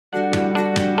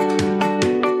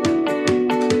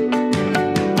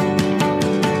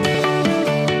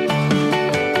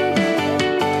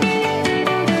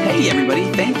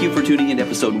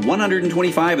episode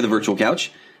 125 of The Virtual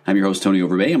Couch. I'm your host, Tony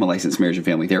Overbay. I'm a licensed marriage and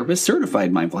family therapist,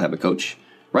 certified mindful habit coach,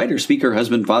 writer, speaker,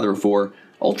 husband, father of four,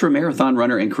 ultra-marathon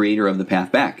runner, and creator of The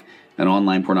Path Back, an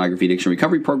online pornography addiction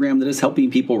recovery program that is helping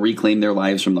people reclaim their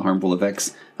lives from the harmful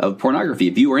effects of pornography.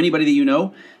 If you or anybody that you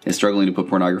know is struggling to put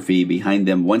pornography behind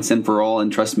them once and for all,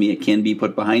 and trust me, it can be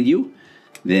put behind you,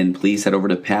 then please head over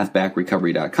to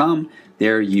pathbackrecovery.com.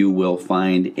 There you will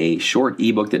find a short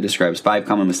ebook that describes 5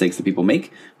 common mistakes that people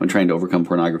make when trying to overcome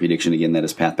pornography addiction. Again, that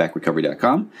is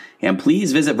pathbackrecovery.com. And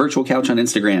please visit Virtual Couch on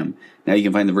Instagram. Now you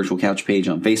can find the Virtual Couch page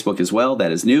on Facebook as well.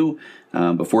 That is new.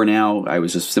 Before now, I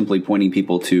was just simply pointing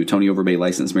people to Tony Overbay,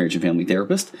 licensed marriage and family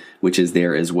therapist, which is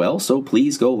there as well. So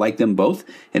please go like them both.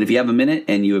 And if you have a minute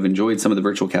and you have enjoyed some of the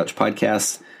Virtual Couch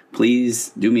podcasts, please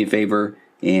do me a favor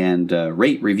and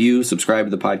rate, review, subscribe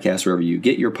to the podcast wherever you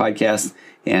get your podcasts,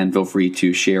 and feel free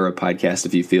to share a podcast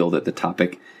if you feel that the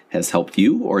topic has helped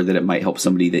you or that it might help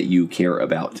somebody that you care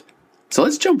about. So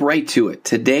let's jump right to it.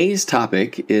 Today's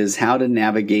topic is how to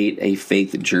navigate a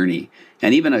faith journey.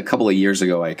 And even a couple of years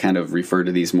ago, I kind of referred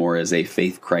to these more as a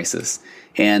faith crisis.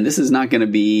 And this is not going to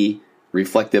be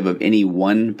reflective of any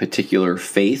one particular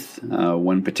faith,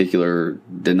 one particular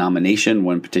denomination,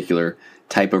 one particular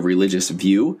type of religious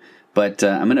view. But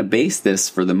I'm going to base this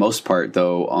for the most part,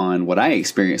 though, on what I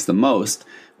experience the most,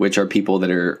 which are people that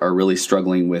are really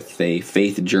struggling with a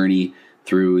faith journey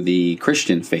through the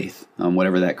Christian faith,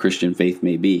 whatever that Christian faith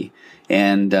may be.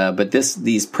 And but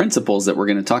these principles that we're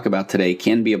going to talk about today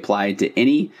can be applied to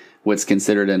any what's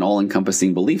considered an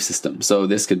all-encompassing belief system. So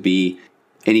this could be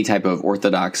any type of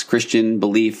Orthodox Christian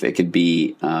belief. It could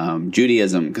be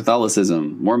Judaism,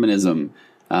 Catholicism, Mormonism,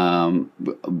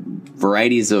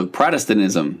 varieties of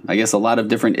Protestantism. I guess a lot of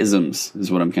different isms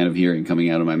is what I'm kind of hearing coming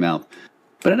out of my mouth.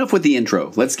 But enough with the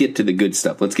intro. Let's get to the good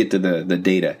stuff. Let's get to the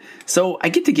data. So I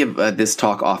get to give this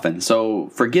talk often, so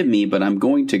forgive me, but I'm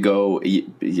going to go,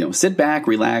 sit back,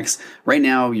 relax. Right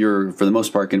now, you're, for the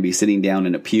most part, going to be sitting down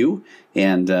in a pew,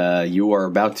 and you are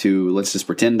about to, let's just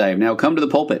pretend I have now come to the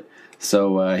pulpit.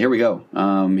 So here we go.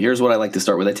 Here's what I like to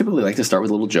start with. I typically like to start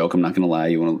with a little joke. I'm not going to lie.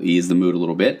 You want to ease the mood a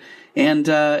little bit. And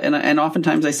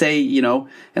oftentimes I say,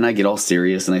 and I get all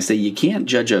serious and I say, you can't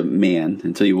judge a man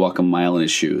until you walk a mile in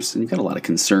his shoes. And you've got a lot of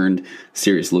concerned,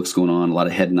 serious looks going on, a lot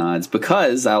of head nods,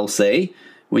 because I'll say,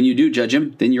 when you do judge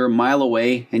him, then you're a mile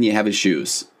away and you have his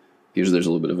shoes. Usually there's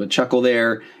a little bit of a chuckle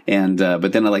there, and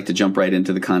but then I like to jump right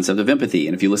into the concept of empathy.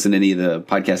 And if you listen to any of the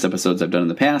podcast episodes I've done in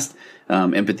the past,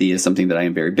 empathy is something that I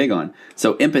am very big on.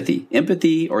 So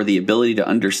empathy, or the ability to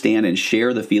understand and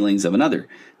share the feelings of another,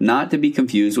 not to be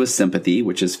confused with sympathy,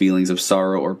 which is feelings of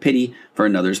sorrow or pity for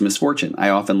another's misfortune. I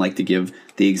often like to give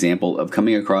the example of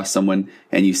coming across someone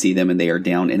and you see them and they are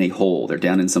down in a hole, they're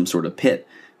down in some sort of pit.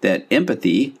 That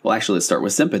empathy, well, actually, let's start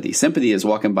with sympathy. Sympathy is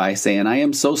walking by saying, I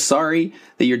am so sorry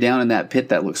that you're down in that pit.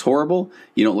 That looks horrible.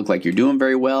 You don't look like you're doing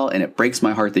very well, and it breaks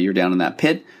my heart that you're down in that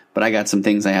pit, but I got some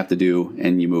things I have to do,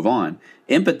 and you move on.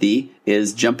 Empathy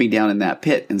is jumping down in that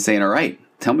pit and saying, all right,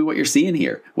 tell me what you're seeing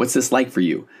here. What's this like for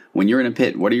you? When you're in a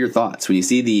pit, what are your thoughts? When you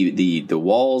see the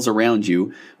walls around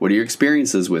you, what are your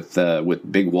experiences with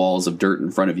big walls of dirt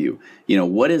in front of you?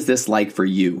 What is this like for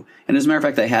you? And as a matter of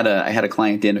fact, I had a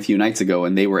client in a few nights ago,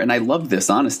 and I loved this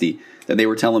honesty that they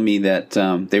were telling me that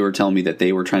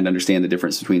they were trying to understand the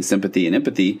difference between sympathy and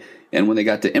empathy. And when they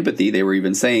got to empathy, they were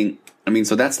even saying,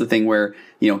 so that's the thing where,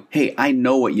 hey, I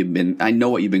know what you've been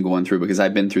going through because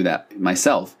I've been through that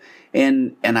myself.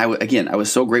 And I was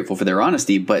so grateful for their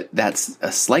honesty, but that's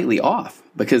slightly off,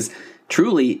 because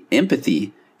truly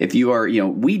empathy, if you are,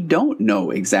 we don't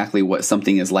know exactly what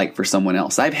something is like for someone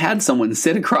else. I've had someone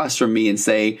sit across from me and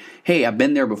say, hey, I've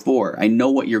been there before. I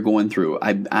know what you're going through.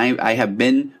 I have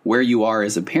been where you are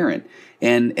as a parent.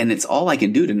 And it's all I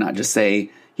can do to not just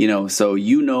say,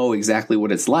 so exactly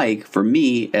what it's like. For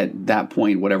me, at that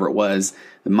point, whatever it was,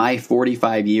 my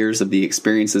 45 years of the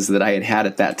experiences that I had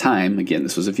at that time, again,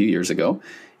 this was a few years ago,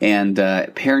 and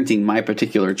parenting my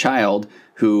particular child,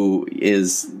 who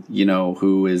is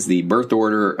the birth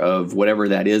order of whatever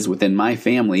that is within my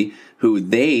family,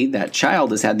 that child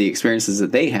has had the experiences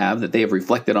that they have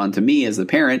reflected onto me as the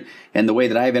parent, and the way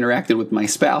that I've interacted with my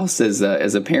spouse as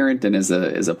a parent and as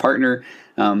a partner.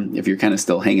 If you're kind of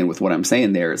still hanging with what I'm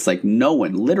saying there, it's like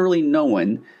literally no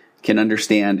one can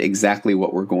understand exactly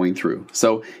what we're going through.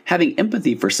 So having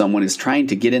empathy for someone is trying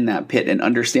to get in that pit and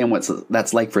understand what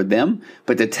that's like for them.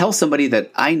 But to tell somebody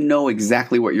that I know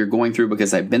exactly what you're going through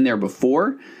because I've been there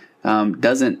before,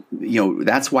 doesn't,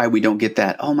 that's why we don't get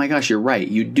that, oh my gosh, you're right,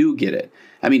 you do get it.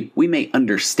 We may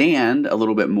understand a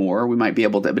little bit more, we might be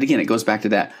able to, but again, it goes back to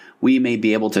that. We may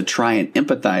be able to try and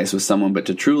empathize with someone, but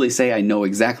to truly say, I know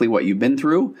exactly what you've been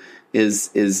through,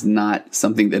 is not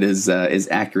something that is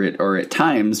accurate, or at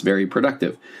times very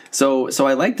productive. So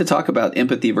I like to talk about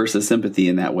empathy versus sympathy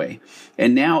in that way.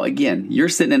 And now again, you're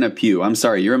sitting in a pew. I'm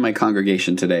sorry, you're in my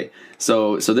congregation today.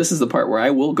 So this is the part where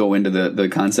I will go into the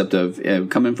concept of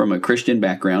coming from a Christian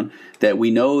background, that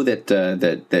we know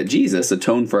that Jesus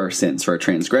atoned for our sins, for our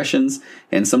transgressions,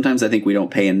 and sometimes I think we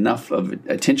don't pay enough of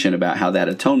attention about how that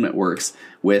atonement works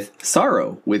with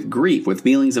sorrow, with grief, with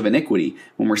feelings of iniquity.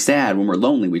 When we're sad, when we're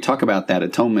lonely, we talk about that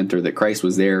atonement, or that Christ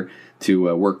was there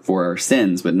to work for our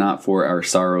sins, but not for our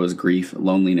sorrows, grief,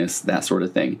 loneliness, that sort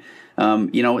of thing.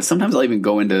 Sometimes I'll even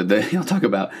go into I'll talk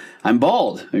about, I'm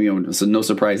bald. So no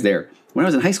surprise there. When I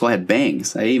was in high school, I had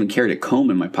bangs. I even carried a comb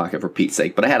in my pocket, for Pete's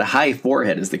sake. But I had a high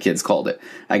forehead, as the kids called it.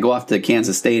 I go off to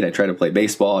Kansas State. I tried to play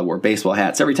baseball. I wore baseball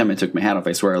hats. Every time I took my hat off,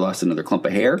 I swear I lost another clump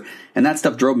of hair. And that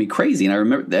stuff drove me crazy. And I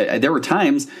remember there were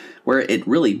times where it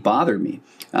really bothered me.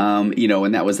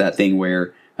 And that was that thing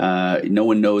where no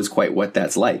one knows quite what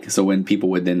that's like. So when people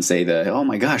would then say oh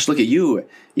my gosh, look at you,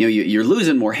 you're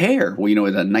losing more hair. Well,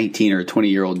 as a 19 or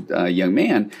 20-year-old young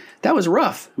man, that was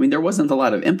rough. There wasn't a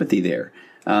lot of empathy there.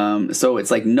 So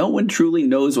it's like no one truly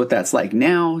knows what that's like.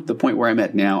 Now, the point where I'm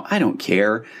at now, I don't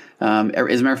care. As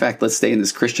a matter of fact, let's stay in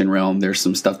this Christian realm. There's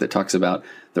some stuff that talks about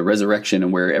the resurrection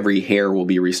and where every hair will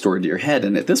be restored to your head.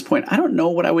 And at this point, I don't know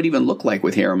what I would even look like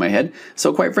with hair on my head.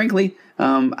 So quite frankly,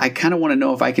 I kind of want to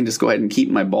know if I can just go ahead and keep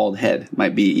my bald head.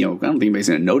 Might be, I don't think anybody's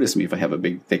going to notice me if I have a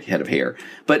big, thick head of hair.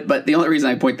 But the only reason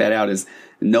I point that out is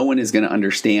no one is going to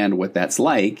understand what that's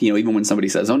like. Even when somebody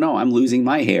says, "Oh no, I'm losing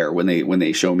my hair," when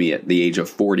they show me at the age of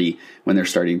 40, when they're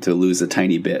starting to lose a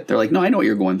tiny bit, they're like, "No, I know what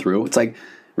you're going through." It's like,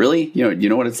 really, you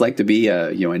know what it's like to be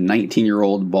a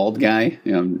 19-year-old bald guy,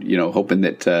 hoping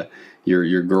that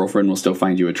your girlfriend will still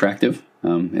find you attractive,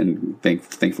 and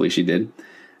thankfully she did.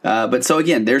 But so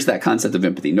again, there's that concept of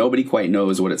empathy. Nobody quite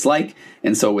knows what it's like,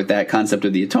 and so with that concept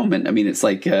of the atonement, it's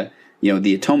like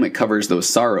the atonement covers those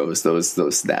sorrows,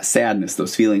 that sadness,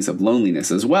 those feelings of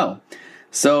loneliness as well.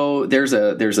 So there's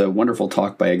a wonderful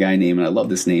talk by a guy named, and I love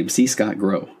this name, C. Scott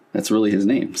Grow. That's really his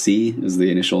name. C is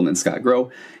the initial, and then Scott Grow.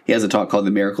 He has a talk called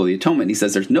The Miracle of the Atonement. He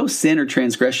says there's no sin or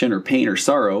transgression or pain or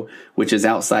sorrow which is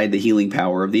outside the healing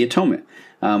power of the atonement.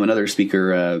 Another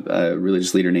speaker, a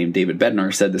religious leader named David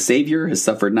Bednar, said the Savior has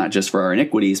suffered not just for our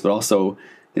iniquities, but also,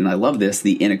 and I love this,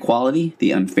 the inequality,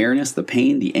 the unfairness, the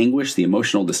pain, the anguish, the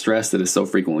emotional distress that has so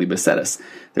frequently beset us.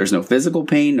 There's no physical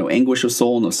pain, no anguish of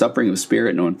soul, no suffering of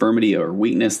spirit, no infirmity or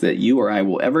weakness that you or I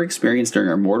will ever experience during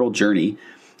our mortal journey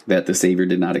that the Savior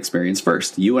did not experience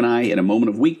first. You and I, in a moment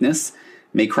of weakness,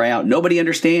 may cry out, "Nobody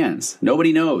understands,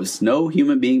 nobody knows, no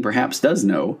human being perhaps does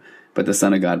know, but the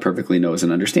Son of God perfectly knows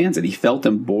and understands it. He felt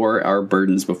and bore our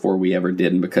burdens before we ever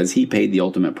did, and because He paid the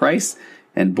ultimate price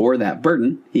and bore that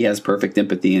burden, He has perfect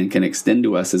empathy and can extend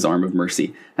to us His arm of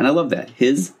mercy." And I love that.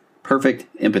 His perfect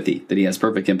empathy, that He has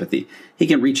perfect empathy. He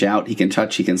can reach out, He can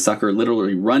touch, He can succor,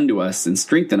 literally run to us and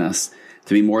strengthen us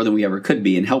to be more than we ever could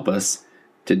be, and help us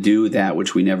to do that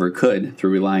which we never could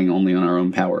through relying only on our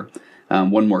own power.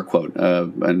 One more quote.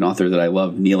 An author that I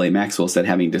love, Neil A. Maxwell, said,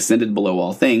 "Having descended below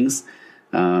all things,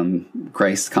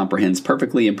 Christ comprehends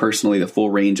perfectly and personally the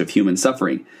full range of human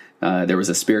suffering. There was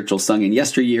a spiritual sung in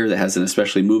yesteryear that has an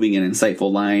especially moving and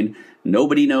insightful line.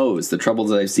 Nobody knows the troubles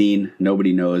that I've seen.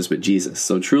 Nobody knows but Jesus."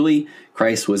 So truly,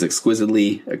 Christ was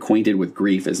exquisitely acquainted with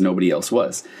grief as nobody else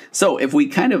was. So if we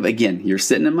kind of, again, you're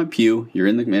sitting in my pew, you're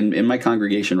in my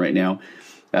congregation right now.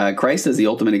 Christ is the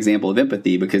ultimate example of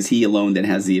empathy because He alone then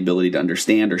has the ability to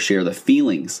understand or share the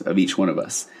feelings of each one of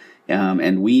us.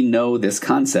 And we know this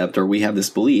concept, or we have this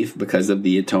belief, because of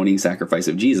the atoning sacrifice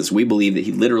of Jesus. We believe that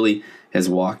He literally has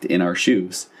walked in our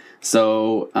shoes.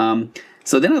 So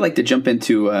then I'd like to jump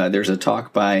into, there's a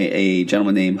talk by a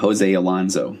gentleman named Jose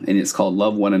Alonso, and it's called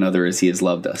 "Love One Another as He Has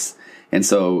Loved Us." And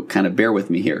so kind of bear with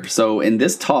me here. So in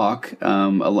this talk,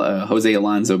 Jose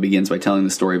Alonso begins by telling the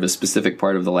story of a specific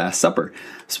part of the Last Supper,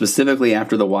 specifically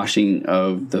after the washing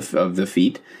of the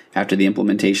feet, after the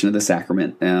implementation of the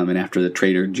sacrament, and after the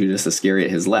traitor Judas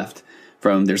Iscariot has left.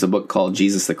 There's a book called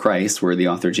Jesus the Christ, where the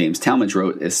author James Talmage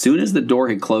wrote, "As soon as the door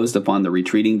had closed upon the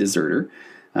retreating deserter,"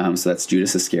 so that's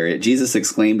Judas Iscariot, "Jesus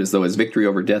exclaimed, as though His victory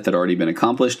over death had already been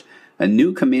accomplished, 'A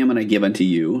new commandment I give unto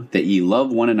you, that ye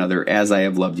love one another as I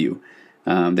have loved you.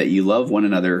 That ye love one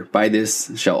another. By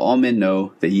this shall all men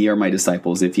know that ye are my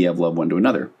disciples, if ye have love one to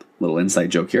another.'" Little inside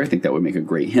joke here. I think that would make a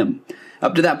great hymn.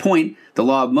 Up to that point, the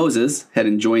law of Moses had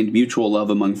enjoined mutual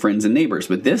love among friends and neighbors.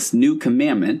 But this new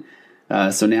commandment,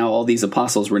 so now all these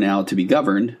apostles were now to be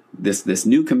governed. This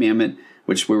new commandment,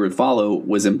 which we would follow,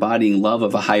 was embodying love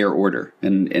of a higher order.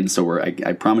 And so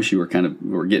I promise you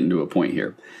we're getting to a point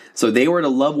here. So they were to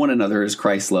love one another as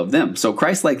Christ loved them. So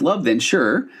Christ-like love, then,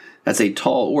 sure, that's a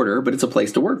tall order, but it's a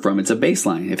place to work from. It's a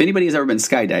baseline. If anybody has ever been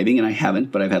skydiving, and I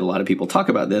haven't, but I've had a lot of people talk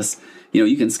about this,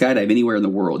 you can skydive anywhere in the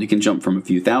world. You can jump from a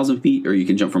few thousand feet, or you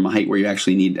can jump from a height where you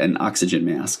actually need an oxygen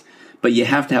mask. But you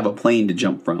have to have a plane to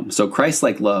jump from. So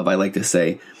Christ-like love, I like to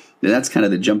say, that's kind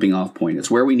of the jumping off point.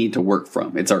 It's where we need to work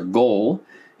from. It's our goal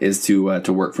is to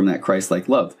work from that Christ-like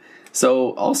love.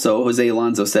 So also, Jose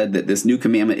Alonso said that this new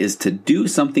commandment is to do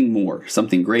something more,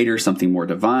 something greater, something more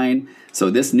divine. So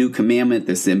this new commandment,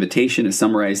 this invitation is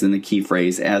summarized in the key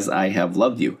phrase, as I have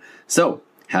loved you. So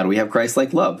how do we have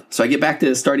Christ-like love? So I get back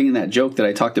to starting in that joke that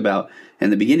I talked about in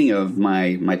the beginning of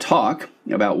my talk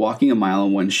about walking a mile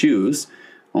in one's shoes,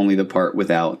 only the part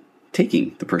without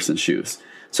taking the person's shoes.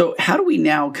 So how do we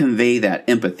now convey that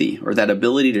empathy or that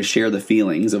ability to share the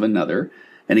feelings of another?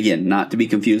 And again, not to be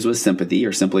confused with sympathy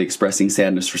or simply expressing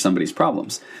sadness for somebody's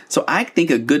problems. So I think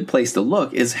a good place to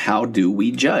look is, how do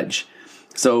we judge?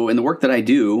 So in the work that I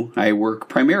do, I work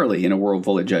primarily in a world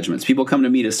full of judgments. People come to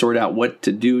me to sort out what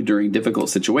to do during difficult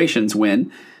situations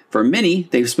when, for many,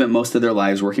 they've spent most of their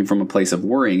lives working from a place of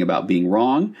worrying about being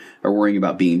wrong, or worrying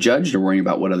about being judged, or worrying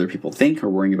about what other people think, or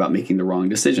worrying about making the wrong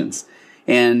decisions.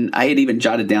 And I had even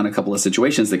jotted down a couple of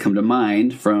situations that come to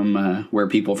mind from where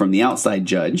people from the outside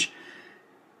judge,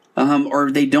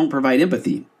 or they don't provide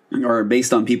empathy, or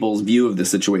based on people's view of the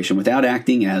situation without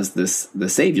acting as the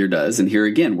Savior does. And here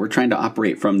again, we're trying to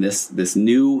operate from this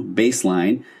new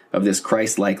baseline of this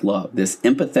Christ-like love, this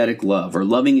empathetic love, or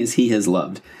loving as He has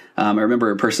loved. I remember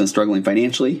a person struggling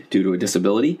financially due to a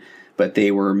disability, but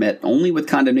they were met only with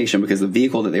condemnation because the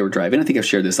vehicle that they were driving, I think I've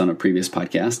shared this on a previous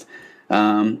podcast,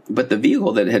 but the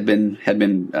vehicle that had been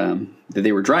that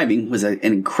they were driving was an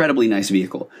incredibly nice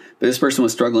vehicle. But this person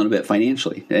was struggling a bit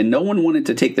financially, and no one wanted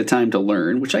to take the time to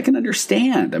learn, which I can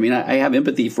understand. I mean, I have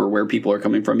empathy for where people are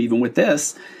coming from, even with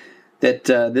this, that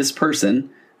this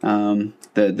person,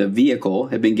 the vehicle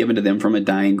had been given to them from a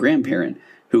dying grandparent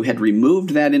who had removed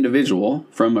that individual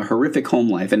from a horrific home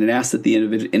life and had asked that the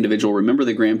individual remember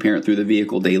the grandparent through the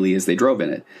vehicle daily as they drove in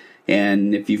it.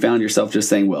 And if you found yourself just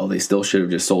saying, well, they still should have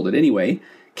just sold it anyway,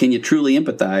 can you truly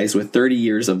empathize with 30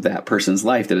 years of that person's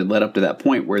life that had led up to that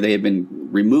point where they had been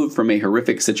removed from a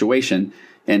horrific situation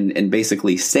and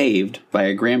basically saved by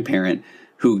a grandparent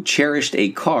who cherished a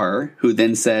car, who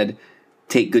then said,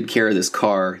 take good care of this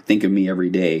car, think of me every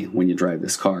day when you drive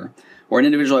this car. Or an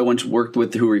individual I once worked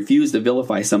with who refused to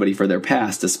vilify somebody for their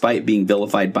past despite being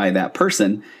vilified by that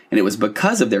person, and it was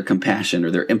because of their compassion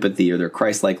or their empathy or their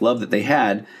Christ-like love that they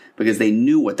had, because they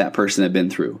knew what that person had been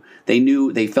through.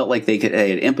 They felt like they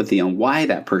had empathy on why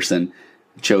that person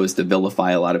chose to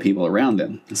vilify a lot of people around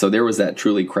them. So there was that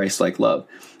truly Christ-like love.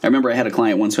 I remember I had a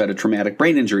client once who had a traumatic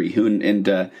brain injury,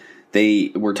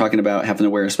 they were talking about having to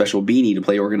wear a special beanie to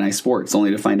play organized sports,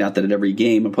 only to find out that at every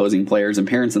game, opposing players and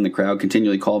parents in the crowd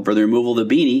continually called for the removal of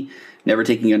the beanie, never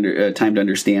taking time to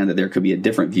understand that there could be a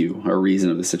different view or reason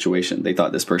of the situation. They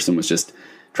thought this person was just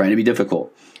trying to be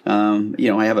difficult.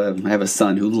 I have a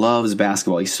son who loves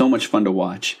basketball. He's so much fun to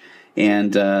watch.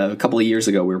 And a couple of years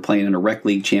ago, we were playing in a rec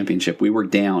league championship. We were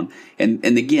down. And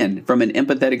again, from an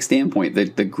empathetic standpoint,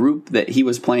 the group that he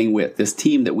was playing with, this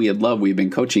team that we had loved, we've been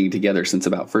coaching together since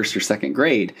about first or second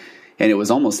grade. And it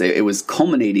was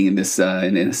culminating in this,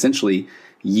 in essentially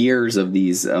years of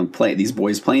these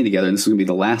boys playing together. And this was going to be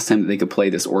the last time that they could play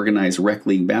this organized rec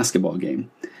league basketball game.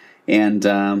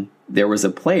 And there was a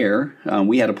player,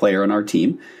 we had a player on our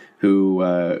team who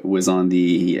was on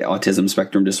the autism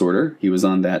spectrum disorder. He was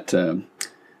on that,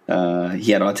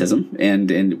 he had autism,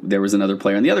 and there was another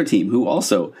player on the other team who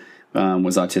also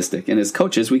was autistic. And as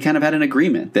coaches, we kind of had an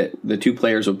agreement that the two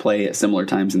players would play at similar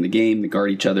times in the game, to guard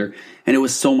each other, and it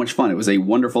was so much fun. It was a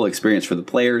wonderful experience for the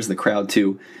players, the crowd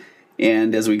too.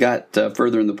 And as we got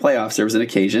further in the playoffs, there was an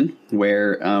occasion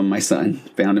where my son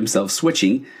found himself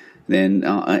switching then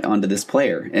onto this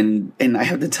player. And I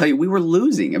have to tell you, we were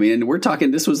losing. I mean, we're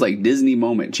talking, this was like Disney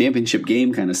moment, championship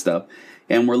game kind of stuff,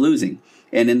 and we're losing.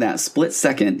 And in that split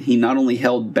second, he not only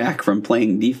held back from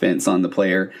playing defense on the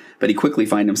player, but he quickly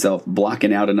found himself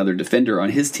blocking out another defender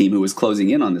on his team who was closing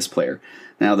in on this player.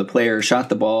 Now, the player shot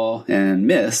the ball and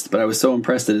missed, but I was so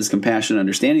impressed at his compassion and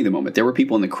understanding the moment. There were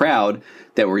people in the crowd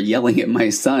that were yelling at my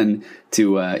son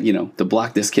to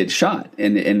block this kid's shot.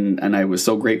 And I was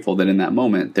so grateful that in that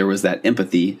moment, there was that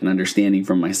empathy and understanding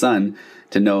from my son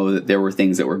to know that there were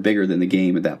things that were bigger than the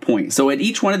game at that point. So at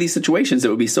each one of these situations, it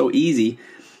would be so easy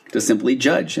to simply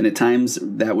judge. And at times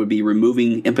that would be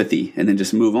removing empathy and then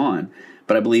just move on.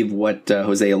 But I believe what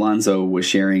Jose Alonso was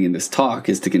sharing in this talk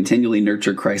is to continually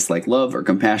nurture Christ-like love or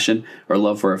compassion or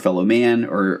love for a fellow man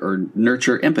or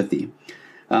nurture empathy.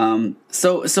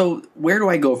 So where do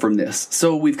I go from this?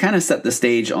 So we've kind of set the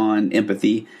stage on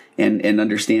empathy and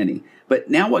understanding. But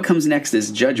now what comes next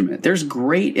is judgment. There's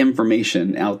great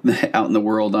information out in the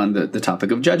world on the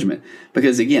topic of judgment.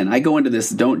 Because again, I go into this,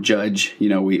 don't judge.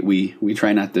 We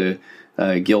try not to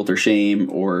guilt or shame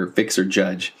or fix or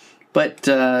judge. But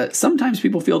sometimes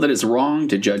people feel that it's wrong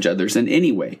to judge others in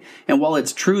any way. And while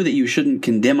it's true that you shouldn't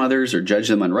condemn others or judge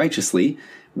them unrighteously,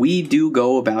 we do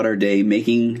go about our day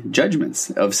making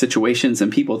judgments of situations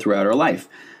and people throughout our life.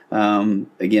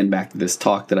 Again, back to this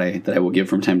talk that I will give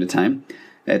from time to time.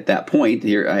 At that point,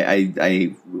 here,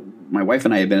 my wife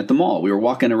and I had been at the mall. We were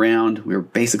walking around. We were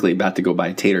basically about to go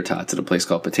buy tater tots at a place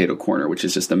called Potato Corner, which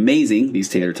is just amazing. These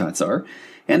tater tots are.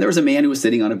 And there was a man who was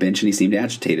sitting on a bench, and he seemed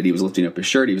agitated. He was lifting up his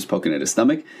shirt. He was poking at his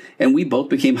stomach. And we both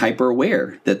became hyper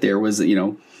aware that there was,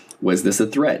 was this a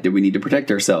threat? Did we need to protect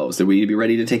ourselves? Did we need to be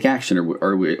ready to take action?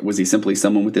 Or was he simply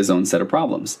someone with his own set of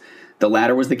problems? The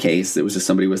latter was the case. It was just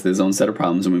somebody with his own set of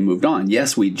problems, and we moved on.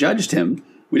 Yes, we judged him.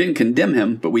 We didn't condemn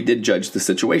him, but we did judge the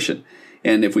situation.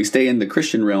 And if we stay in the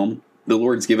Christian realm, the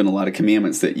Lord's given a lot of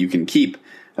commandments that you can keep,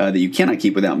 that you cannot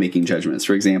keep without making judgments.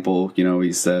 For example,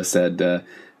 he's said,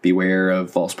 beware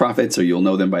of false prophets, or you'll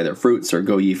know them by their fruits, or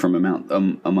go ye from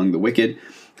among the wicked.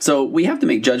 So we have to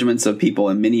make judgments of people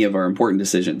in many of our important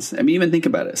decisions. I mean, even think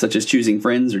about it, such as choosing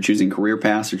friends, or choosing career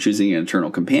paths, or choosing an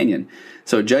eternal companion.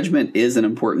 So judgment is an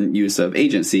important use of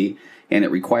agency, and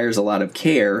it requires a lot of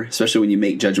care, especially when you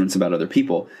make judgments about other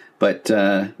people. But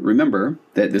remember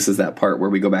that this is that part where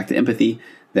we go back to empathy,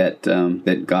 that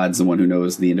God's the one who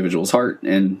knows the individual's heart.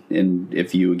 And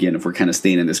if we're kind of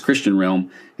staying in this Christian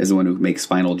realm, is the one who makes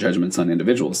final judgments on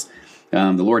individuals.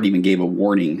 The Lord even gave a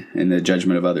warning in the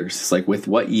judgment of others. It's like, with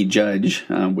what ye judge,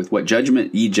 with what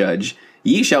judgment ye judge,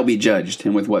 ye shall be judged.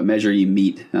 And with what measure ye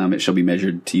meet, it shall be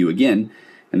measured to you again.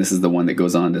 And this is the one that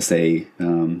goes on to say,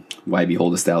 why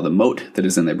beholdest thou the mote that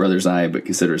is in thy brother's eye, but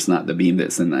considerest not the beam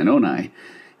that's in thine own eye?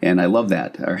 And I love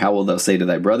that. Or how wilt thou say to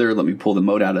thy brother, let me pull the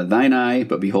mote out of thine eye,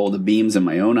 but behold, the beam's in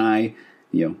my own eye?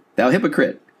 Thou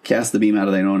hypocrite, cast the beam out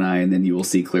of thine own eye, and then you will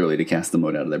see clearly to cast the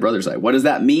mote out of thy brother's eye. What does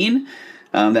that mean?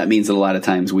 That means that a lot of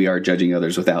times we are judging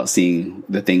others without seeing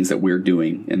the things that we're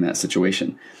doing in that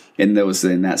situation. In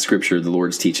that scripture, the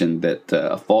Lord's teaching that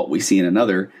a fault we see in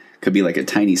another could be like a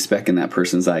tiny speck in that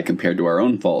person's eye compared to our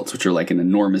own faults, which are like an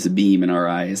enormous beam in our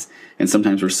eyes. And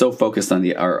sometimes we're so focused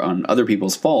on on other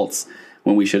people's faults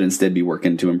when we should instead be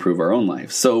working to improve our own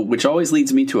life. So, which always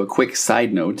leads me to a quick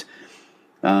side note.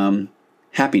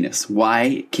 Happiness.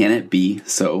 Why can it be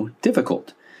so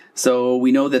difficult? So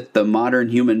we know that the modern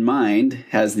human mind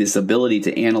has this ability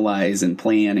to analyze and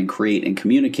plan and create and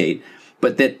communicate,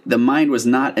 but that the mind was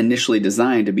not initially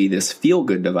designed to be this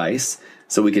feel-good device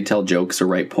so we could tell jokes or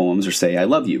write poems or say, I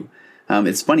love you.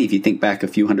 It's funny if you think back a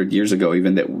few hundred years ago,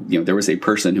 even that there was a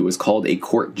person who was called a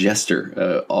court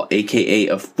jester, aka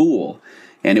a fool,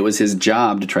 and it was his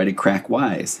job to try to crack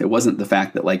wise. It wasn't the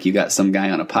fact that you got some guy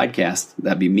on a podcast,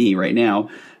 that'd be me right now,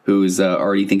 who's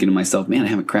already thinking to myself, man, I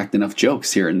haven't cracked enough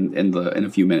jokes here in a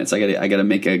few minutes. I got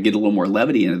to get a little more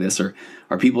levity into this, or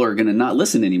people are going to not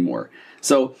listen anymore.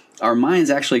 So our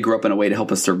minds actually grew up in a way to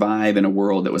help us survive in a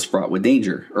world that was fraught with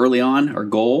danger. Early on, our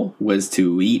goal was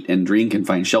to eat and drink and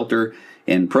find shelter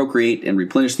and procreate and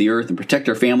replenish the earth and protect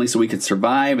our family so we could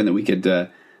survive, and that we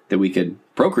could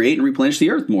procreate and replenish the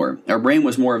earth more. Our brain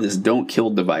was more of this don't kill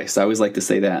device. I always like to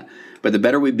say that. But the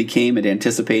better we became at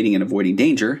anticipating and avoiding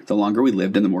danger, the longer we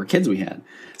lived and the more kids we had.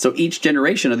 So each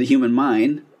generation of the human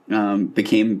mind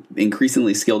became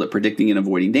increasingly skilled at predicting and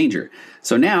avoiding danger.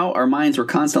 So now our minds were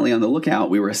constantly on the lookout.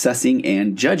 We were assessing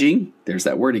and judging, there's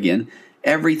that word again,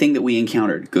 everything that we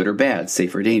encountered, good or bad,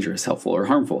 safe or dangerous, helpful or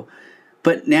harmful.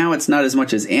 But now it's not as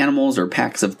much as animals or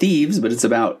packs of thieves, but it's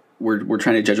about we're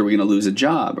trying to judge, are we going to lose a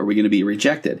job? Are we going to be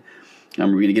rejected? Are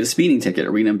we going to get a speeding ticket?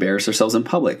 Are we going to embarrass ourselves in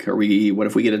public? What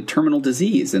if we get a terminal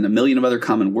disease? And a million of other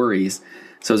common worries.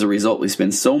 So as a result, we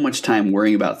spend so much time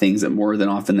worrying about things that more than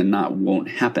often than not won't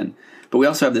happen. But we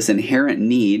also have this inherent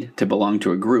need to belong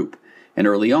to a group. And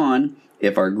early on,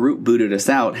 if our group booted us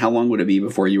out, how long would it be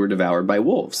before you were devoured by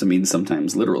wolves? I mean,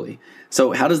 sometimes literally.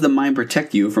 So how does the mind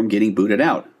protect you from getting booted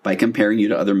out? By comparing you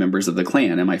to other members of the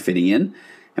clan. Am I fitting in?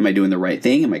 Am I doing the right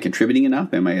thing? Am I contributing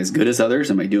enough? Am I as good as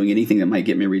others? Am I doing anything that might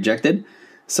get me rejected?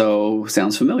 So,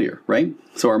 sounds familiar, right?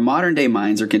 So our modern day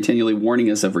minds are continually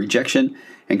warning us of rejection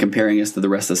and comparing us to the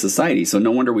rest of society. So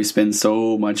no wonder we spend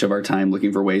so much of our time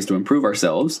looking for ways to improve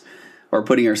ourselves, or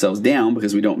putting ourselves down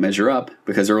because we don't measure up,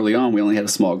 because early on we only had a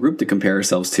small group to compare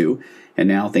ourselves to. And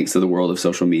now, thanks to the world of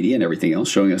social media and everything else,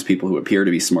 showing us people who appear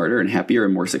to be smarter and happier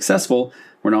and more successful,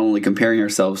 we're not only comparing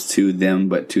ourselves to them,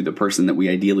 but to the person that we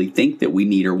ideally think that we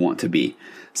need or want to be.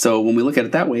 So when we look at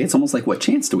it that way, it's almost like, what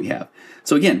chance do we have?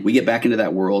 So again, we get back into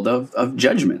that world of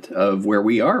judgment, of where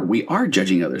we are. We are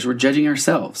judging others. We're judging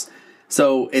ourselves.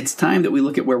 So it's time that we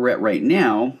look at where we're at right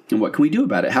now and what can we do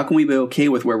about it? How can we be okay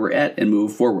with where we're at and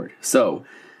move forward? So,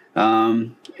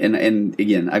 and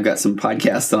again, I've got some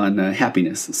podcasts on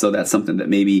happiness. So that's something that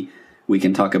maybe we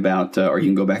can talk about, or you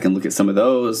can go back and look at some of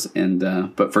those.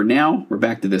 And but for now, we're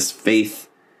back to this faith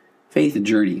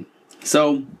journey.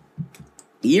 So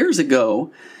years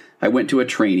ago, I went to a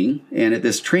training, and at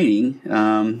this training,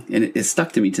 and it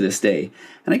stuck to me to this day.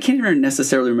 And I can't even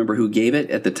necessarily remember who gave it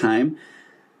at the time,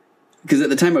 because at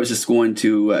the time I was just going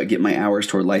to get my hours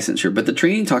toward licensure. But the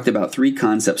training talked about 3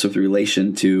 concepts with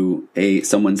relation to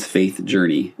someone's faith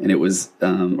journey, and it was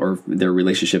or their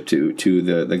relationship to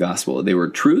the gospel. They were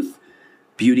truth,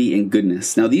 beauty, and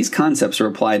goodness. Now, these concepts are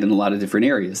applied in a lot of different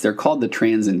areas. They're called the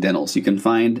transcendentals. You can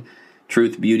find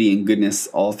truth, beauty, and goodness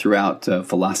all throughout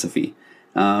philosophy.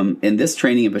 In this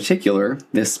training in particular,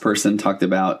 this person talked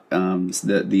about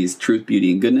these truth,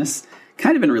 beauty, and goodness,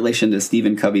 kind of in relation to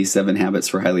Stephen Covey's 7 Habits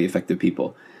for Highly Effective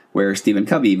People, where Stephen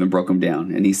Covey even broke them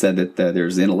down. And he said that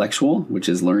there's intellectual, which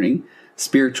is learning,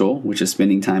 spiritual, which is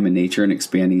spending time in nature and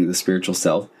expanding the spiritual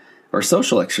self, or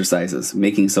social exercises,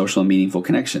 making social and meaningful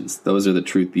connections. Those are the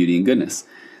truth, beauty, and goodness.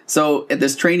 So at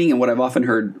this training, and what I've often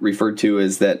heard referred to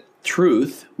is that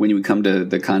truth, when you come to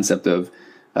the concept of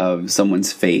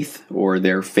someone's faith or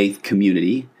their faith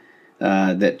community,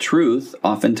 that truth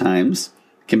oftentimes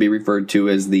can be referred to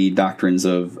as the doctrines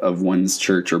of one's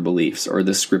church or beliefs, or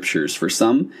the scriptures. For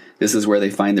some, this is where they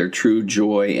find their true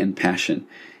joy and passion.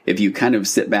 If you kind of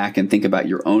sit back and think about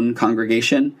your own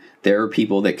congregation, there are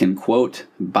people that can quote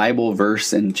Bible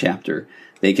verse and chapter.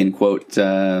 They can quote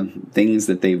things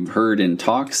that they've heard in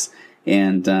talks,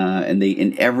 and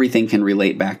everything can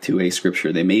relate back to a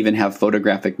scripture. They may even have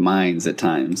photographic minds at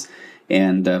times.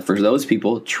 And for those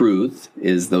people, truth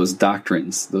is those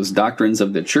doctrines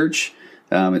of the church.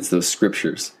 It's those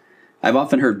scriptures. I've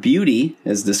often heard beauty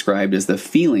as described as the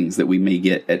feelings that we may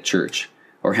get at church,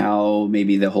 or how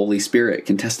maybe the Holy Spirit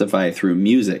can testify through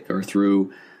music, or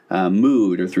through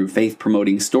mood, or through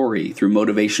faith-promoting story, through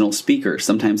motivational speakers.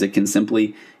 Sometimes it can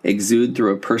simply exude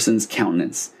through a person's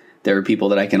countenance. There are people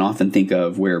that I can often think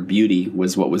of where beauty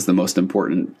was what was the most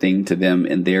important thing to them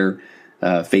in their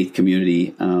faith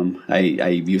community.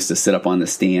 I used to sit up on the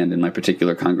stand in my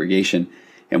particular congregation,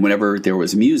 and whenever there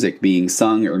was music being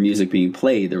sung or music being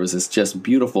played, there was this just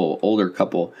beautiful older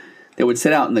couple that would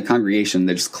sit out in the congregation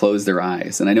that just closed their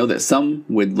eyes. And I know that some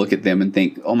would look at them and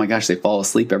think, oh my gosh, they fall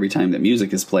asleep every time that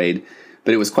music is played.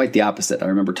 But it was quite the opposite. I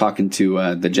remember talking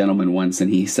to the gentleman once, and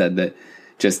he said that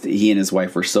just he and his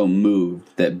wife were so moved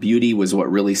that beauty was what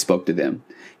really spoke to them.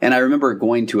 And I remember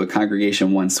going to a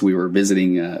congregation once. We were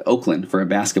visiting Oakland for a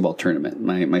basketball tournament.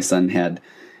 My son had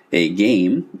a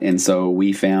game, and so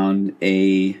we found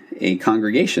a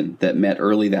congregation that met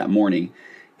early that morning.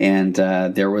 And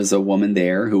there was a woman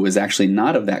there who was actually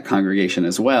not of that congregation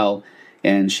as well.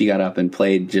 And she got up and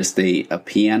played just a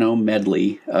piano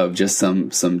medley of just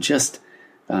some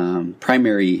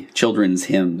primary children's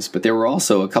hymns. But there were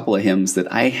also a couple of hymns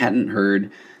that I hadn't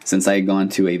heard since I had gone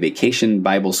to a vacation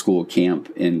Bible school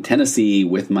camp in Tennessee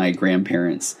with my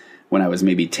grandparents when I was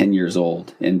maybe 10 years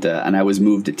old. And I was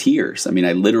moved to tears. I mean,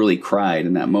 I literally cried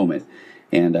in that moment.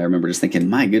 And I remember just thinking,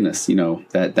 my goodness,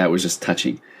 that was just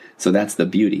touching. So that's the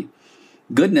beauty.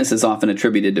 Goodness is often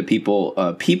attributed to people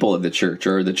of the church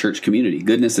or the church community.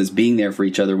 Goodness is being there for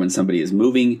each other when somebody is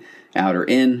moving out or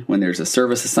in, when there's a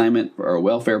service assignment or a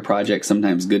welfare project.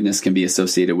 Sometimes goodness can be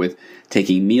associated with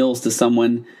taking meals to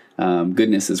someone.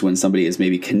 Goodness is when somebody is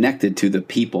maybe connected to the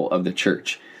people of the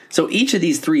church. So each of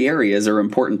these 3 areas are an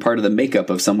important part of the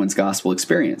makeup of someone's gospel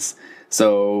experience.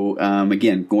 So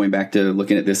again, going back to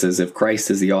looking at this as if Christ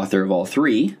is the author of all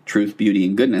 3, truth, beauty,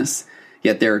 and goodness.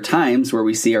 Yet there are times where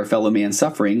we see our fellow man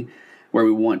suffering, where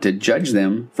we want to judge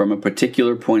them from a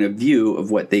particular point of view of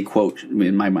what they, quote,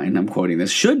 in my mind, I'm quoting this,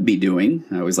 should be doing.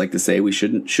 I always like to say we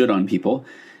should on people,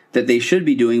 that they should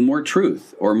be doing more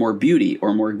truth or more beauty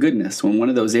or more goodness, when one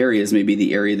of those areas may be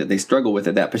the area that they struggle with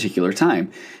at that particular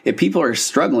time. If people are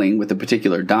struggling with the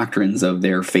particular doctrines of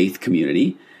their faith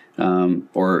community,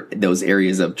 or those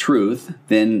areas of truth,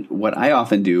 then what I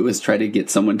often do is try to get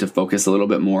someone to focus a little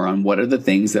bit more on what are the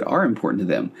things that are important to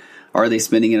them. Are they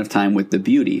spending enough time with the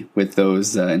beauty, with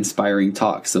those inspiring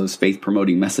talks, those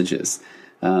faith-promoting messages,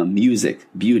 music,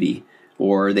 beauty?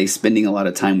 Or are they spending a lot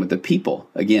of time with the people?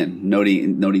 Again,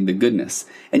 noting the goodness.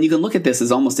 And you can look at this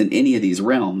as almost in any of these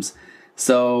realms.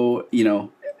 So,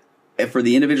 if for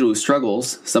the individual who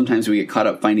struggles, sometimes we get caught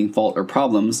up finding fault or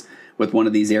problems with one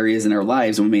of these areas in our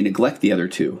lives, and we may neglect the other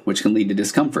two, which can lead to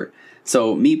discomfort.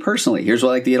 So me personally, here's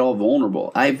where I like to get all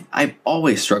vulnerable. I've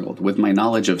always struggled with my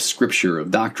knowledge of scripture, of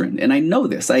doctrine, and I know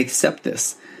this. I accept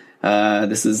this. I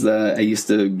used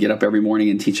to get up every morning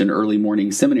and teach an early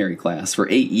morning seminary class for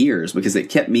 8 years because it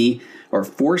kept me or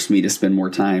forced me to spend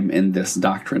more time in this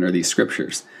doctrine or these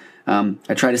scriptures.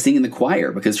 I try to sing in the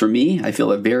choir because for me, I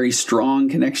feel a very strong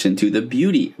connection to the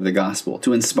beauty of the gospel,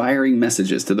 to inspiring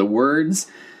messages, to the words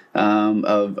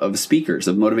of speakers,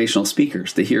 of motivational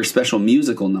speakers, to hear special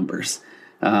musical numbers.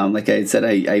 Like I said,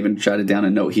 I even jotted down a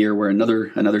note here where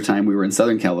another time we were in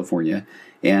Southern California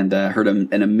and heard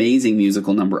an amazing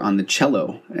musical number on the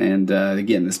cello and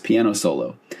again, this piano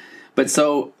solo. But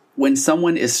so when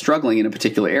someone is struggling in a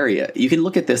particular area, you can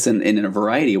look at this in a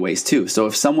variety of ways too. So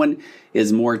if someone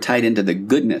is more tied into the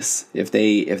goodness, if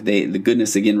the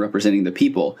goodness again representing the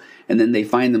people, and then they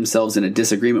find themselves in a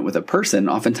disagreement with a person,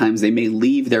 oftentimes they may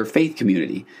leave their faith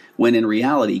community. When in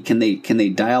reality, can they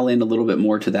dial in a little bit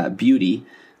more to that beauty,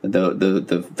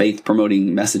 the faith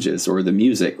promoting messages or the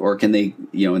music, or can they,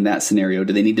 in that scenario,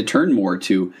 do they need to turn more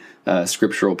to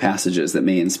scriptural passages that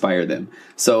may inspire them?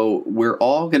 So we're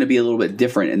all going to be a little bit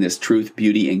different in this truth,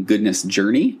 beauty, and goodness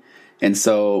journey. And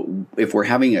so if we're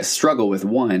having a struggle with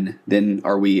one, then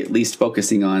are we at least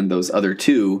focusing on those other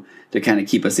two to kind of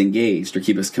keep us engaged or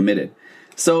keep us committed?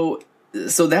 So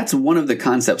that's one of the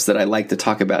concepts that I like to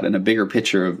talk about in a bigger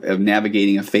picture of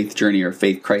navigating a faith journey or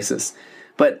faith crisis.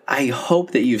 But I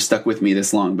hope that you've stuck with me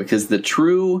this long, because the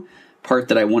true part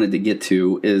that I wanted to get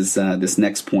to is this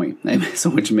next point,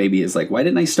 so which maybe is like, why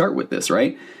didn't I start with this,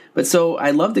 right? But so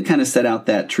I love to kind of set out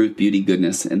that truth, beauty,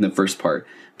 goodness in the first part.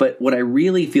 But what I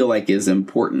really feel like is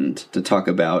important to talk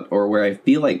about, or where I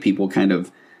feel like people kind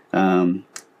of,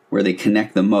 where they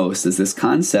connect the most, is this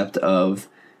concept of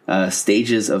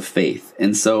stages of faith.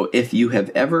 And so if you have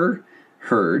ever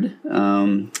heard,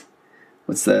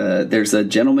 there's a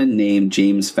gentleman named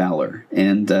James Fowler,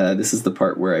 and this is the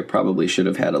part where I probably should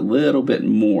have had a little bit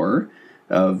more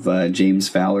of James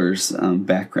Fowler's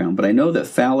background. But I know that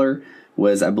Fowler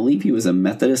I believe he was a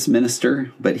Methodist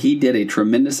minister, but he did a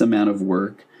tremendous amount of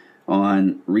work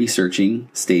on researching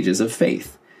stages of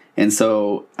faith. And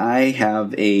so I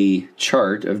have a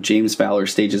chart of James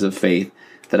Fowler's stages of faith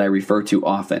that I refer to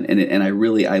often, and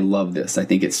I love this. I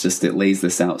think it lays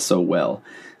this out so well.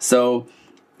 So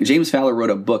James Fowler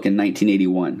wrote a book in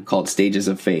 1981 called Stages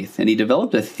of Faith, and he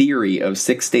developed a theory of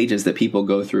 6 stages that people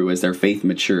go through as their faith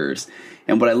matures.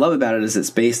 And what I love about it is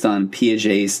it's based on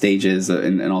Piaget's stages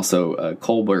and also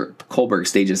Kohlberg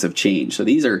stages of change. So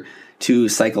these are 2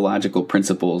 psychological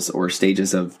principles or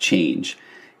stages of change.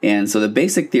 And so the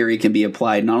basic theory can be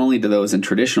applied not only to those in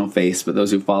traditional faiths, but those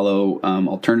who follow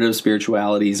alternative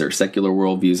spiritualities or secular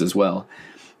worldviews as well.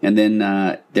 And then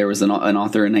there was an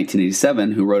author in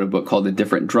 1987 who wrote a book called A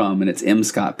Different Drum, and it's M.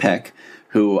 Scott Peck,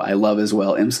 who I love as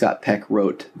well. M. Scott Peck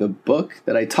wrote the book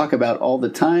that I talk about all the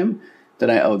time,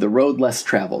 The Road Less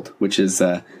Traveled, which is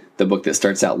the book that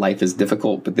starts out life is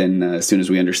difficult, but then as soon as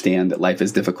we understand that life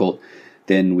is difficult,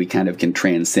 then we kind of can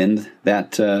transcend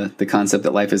that the concept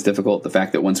that life is difficult, the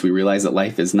fact that once we realize that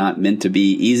life is not meant to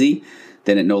be easy,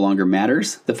 then it no longer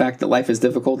matters. The fact that life is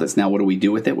difficult, it's now what do we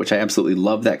do with it, which I absolutely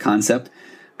love that concept.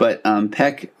 But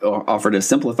Peck offered a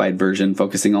simplified version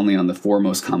focusing only on the 4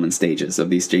 most common stages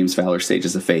of these James Fowler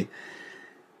stages of faith.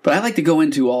 But I like to go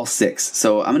into all 6,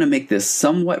 so I'm going to make this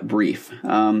somewhat brief.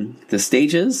 The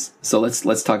stages, so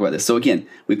let's talk about this. So again,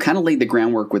 we've kind of laid the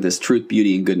groundwork with this truth,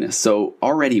 beauty, and goodness. So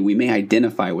already we may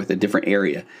identify with a different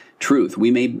area. Truth, we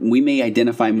may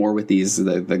identify more with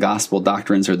the gospel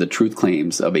doctrines or the truth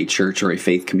claims of a church or a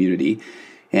faith community.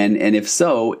 And if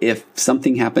so, if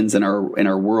something happens in our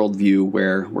worldview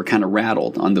where we're kind of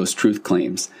rattled on those truth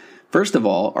claims, first of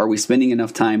all, are we spending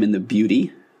enough time in the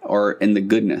beauty or in the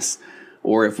goodness?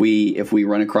 Or if we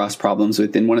run across problems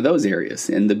within one of those areas,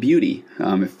 in the beauty,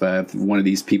 if one of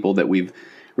these people that we've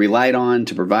relied on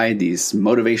to provide these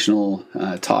motivational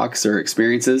talks or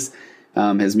experiences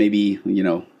has maybe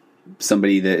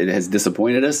somebody that has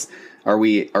disappointed us. Are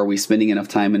we spending enough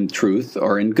time in truth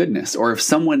or in goodness? Or if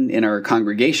someone in our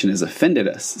congregation has offended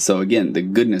us, so again, the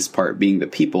goodness part being the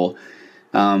people,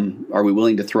 are we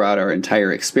willing to throw out our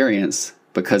entire experience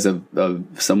because of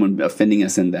someone offending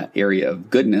us in that area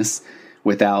of goodness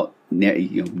without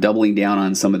doubling down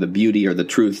on some of the beauty or the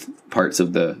truth parts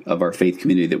of our faith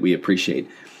community that we appreciate?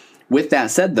 With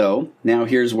that said, though, now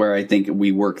here's where I think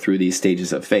we work through these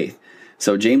stages of faith.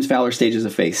 So James Fowler stages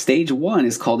of faith. Stage 1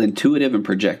 is called intuitive and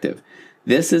projective.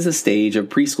 This is a stage of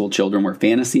preschool children where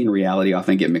fantasy and reality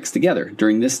often get mixed together.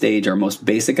 During this stage, our most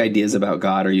basic ideas about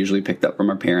God are usually picked up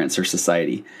from our parents or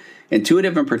society.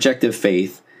 Intuitive and projective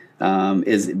faith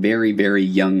is very, very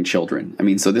young children. I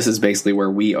mean, so this is basically where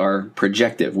we are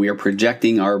projective. We are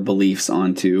projecting our beliefs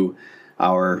onto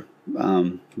our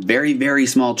very, very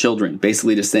small children,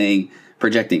 basically just saying,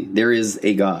 projecting, there is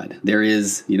a God. There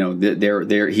is,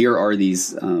 here are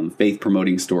these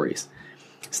faith-promoting stories.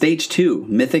 Stage 2,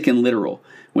 mythic and literal.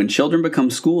 When children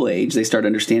become school age, they start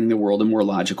understanding the world in more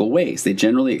logical ways. They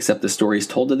generally accept the stories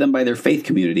told to them by their faith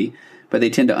community, but they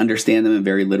tend to understand them in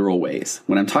very literal ways.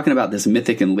 When I'm talking about this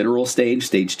mythic and literal stage,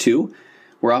 stage 2,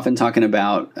 we're often talking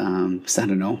about, 4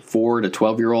 to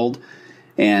 12-year-old,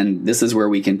 and this is where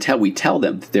we tell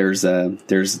them that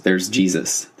there's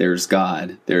Jesus, there's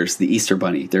God, there's the Easter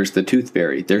Bunny, there's the Tooth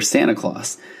Fairy, there's Santa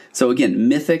Claus. So again,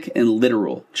 mythic and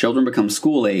literal. Children become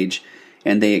school age,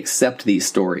 and they accept these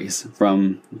stories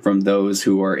from those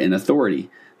who are in authority,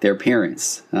 their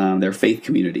parents, their faith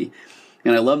community.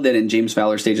 And I love that in James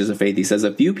Fowler Stages of Faith, he says,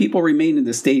 a few people remain in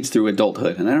this stage through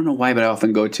adulthood. And I don't know why, but I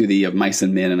often go to the Mice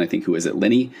and Men, and I think, who is it,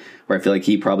 Lenny? Where I feel like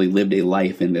he probably lived a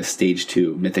life in this stage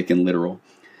 2, mythic and literal.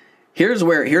 Here's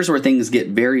where things get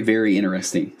very, very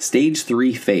interesting. Stage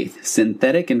 3, faith.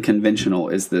 Synthetic and conventional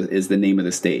is the name of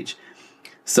the stage.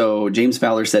 So James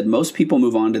Fowler said, most people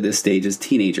move on to this stage as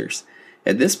teenagers.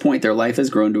 At this point, their life has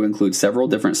grown to include several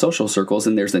different social circles,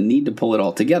 and there's a need to pull it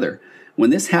all together. When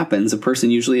this happens, a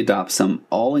person usually adopts some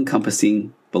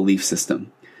all-encompassing belief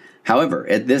system. However,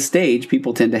 at this stage,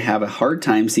 people tend to have a hard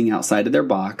time seeing outside of their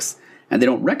box, and they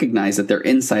don't recognize that they're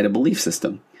inside a belief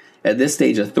system. At this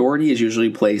stage, authority is usually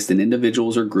placed in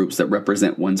individuals or groups that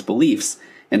represent one's beliefs,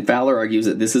 and Fowler argues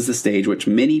that this is the stage which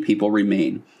many people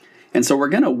remain. And so we're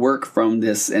going to work from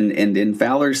this, and in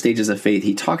Fowler's Stages of Faith,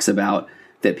 he talks about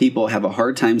that people have a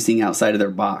hard time seeing outside of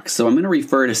their box. So I'm going to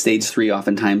refer to stage 3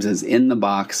 oftentimes as in the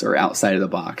box or outside of the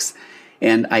box.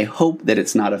 And I hope that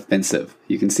it's not offensive.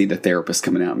 You can see the therapist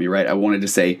coming at me, right? I wanted to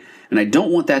say, and I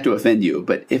don't want that to offend you,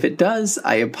 but if it does,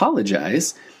 I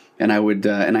apologize. And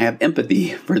I have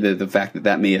empathy for the fact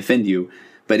that may offend you.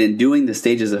 But in doing the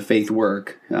Stages of Faith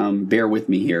work, bear with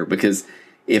me here, because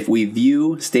if we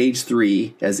view stage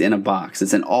 3 as in a box,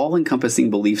 it's an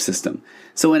all-encompassing belief system.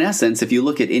 So in essence, if you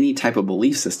look at any type of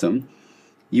belief system,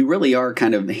 you really are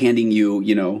kind of handing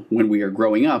when we are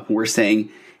growing up, we're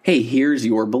saying, hey, here's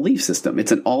your belief system.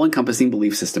 It's an all-encompassing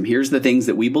belief system. Here's the things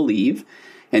that we believe,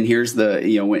 and here's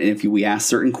if we ask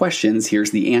certain questions,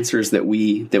 here's the answers that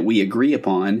we agree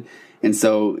upon. And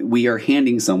so we are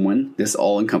handing someone this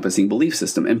all-encompassing belief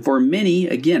system. And for many,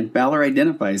 again, Fowler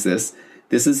identifies this.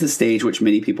 This is the stage which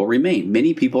many people remain.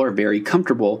 Many people are very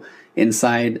comfortable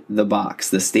inside the box,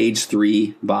 the stage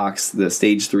 3 box, the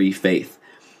stage 3 faith.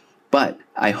 But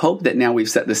I hope that now we've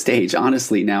set the stage.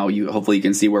 Honestly, now hopefully you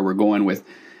can see where we're going with.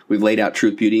 We've laid out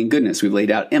truth, beauty, and goodness. We've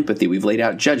laid out empathy. We've laid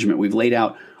out judgment. We've laid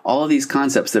out all of these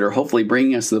concepts that are hopefully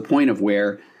bringing us to the point of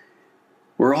where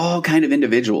we're all kind of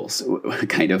individuals.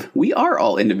 We are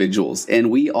all individuals,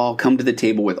 and we all come to the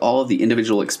table with all of the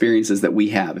individual experiences that we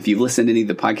have. If you've listened to any of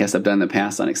the podcasts I've done in the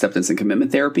past on acceptance and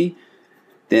commitment therapy,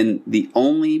 then the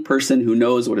only person who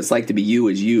knows what it's like to be you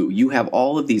is you. You have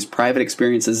all of these private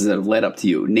experiences that have led up to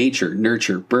you. Nature,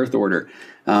 nurture, birth order,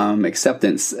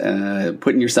 acceptance,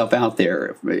 putting yourself out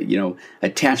there,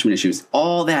 attachment issues.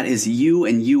 All that is you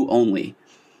and you only.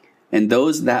 And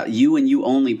that you and you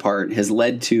only part has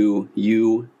led to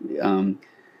you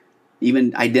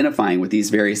even identifying with these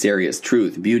various areas,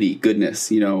 truth, beauty,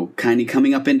 goodness, kind of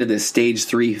coming up into this stage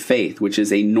 3 faith, which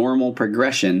is a normal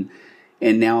progression,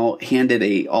 and now handed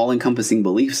a all-encompassing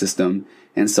belief system.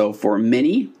 And so for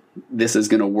many, this is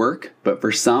going to work. But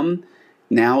for some,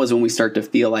 now is when we start to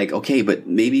feel like, okay, but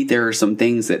maybe there are some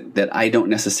things that I don't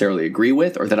necessarily agree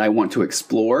with, or that I want to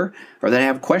explore, or that I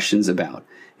have questions about.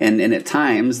 And at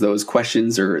times, those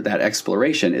questions or that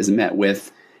exploration is met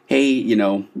with, hey, you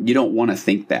don't want to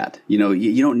think that. You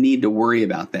don't need to worry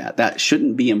about that. That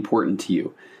shouldn't be important to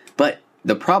you. But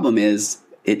the problem is,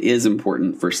 it is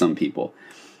important for some people.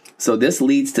 So this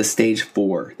leads to stage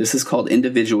 4. This is called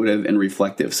individuative and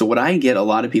reflective. So what I get a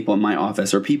lot of people in my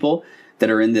office are people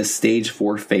that are in this stage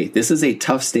 4 faith. This is a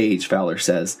tough stage, Fowler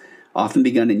says, often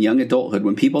begun in young adulthood,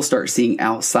 when people start seeing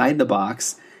outside the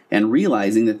box and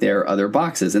realizing that there are other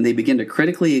boxes, and they begin to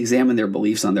critically examine their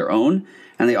beliefs on their own,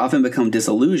 and they often become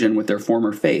disillusioned with their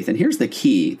former faith. And here's the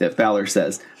key that Fowler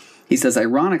says. He says,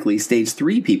 ironically, stage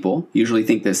 3 people usually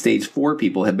think that stage 4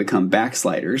 people have become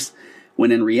backsliders,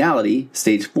 when in reality,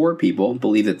 stage 4 people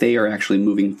believe that they are actually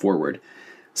moving forward.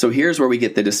 So here's where we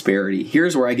get the disparity.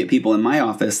 Here's where I get people in my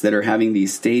office that are having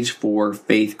these stage 4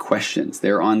 faith questions.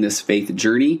 They're on this faith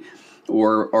journey,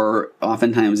 or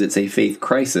oftentimes it's a faith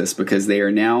crisis, because they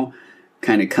are now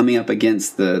kind of coming up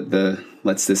against the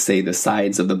let's just say the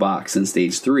sides of the box in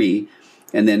stage 3.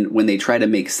 And then when they try to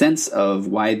make sense of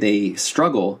why they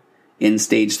struggle in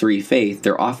stage 3 faith,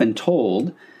 they're often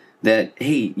told that,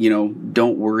 hey,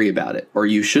 don't worry about it, or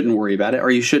you shouldn't worry about it,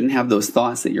 or you shouldn't have those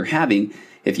thoughts that you're having.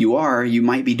 If you are, you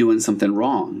might be doing something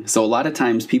wrong. So a lot of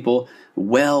times people,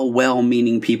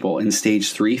 well-meaning people in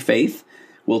stage 3 faith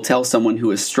will tell someone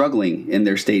who is struggling in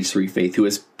their stage 3 faith, who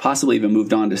has possibly even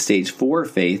moved on to stage 4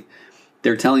 faith,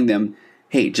 they're telling them,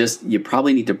 hey, you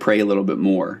probably need to pray a little bit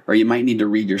more, or you might need to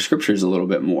read your scriptures a little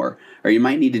bit more, or you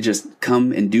might need to just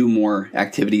come and do more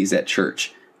activities at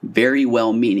church. Very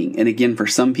well-meaning. And again, for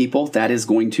some people, that is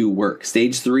going to work.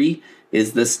 Stage 3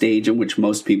 is the stage in which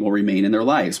most people remain in their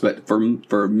lives. But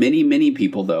for many, many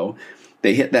people, though,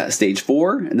 they hit that stage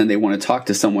 4, and then they want to talk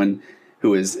to someone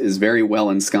who is very well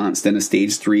ensconced in a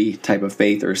stage 3 type of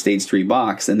faith or a stage 3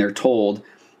 box, and they're told,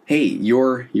 hey,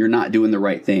 you're not doing the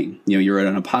right thing. You're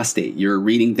an apostate. You're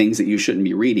reading things that you shouldn't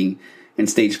be reading. And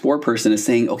stage 4 person is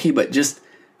saying, okay, but just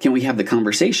can we have the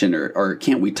conversation, or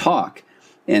can't we talk?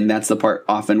 And that's the part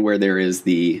often where there is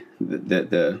the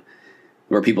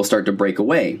where people start to break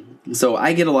away. So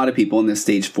I get a lot of people in this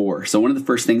stage 4. So one of the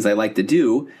first things I like to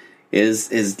do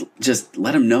is just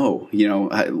let them know,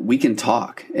 we can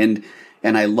talk. And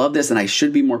I love this, and I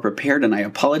should be more prepared. And I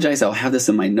apologize. I'll have this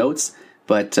in my notes.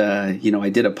 But, I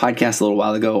did a podcast a little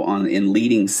while ago in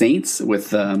leading saints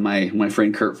with my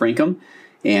friend Kurt Frankum.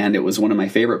 And it was one of my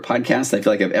favorite podcasts I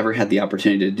feel like I've ever had the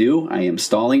opportunity to do. I am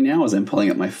stalling now as I'm pulling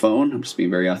up my phone. I'm just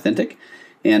being very authentic.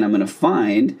 And I'm going to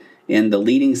find in the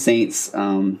Leading Saints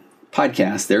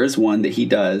podcast, there is one that he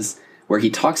does where he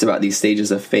talks about these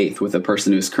stages of faith with a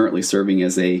person who is currently serving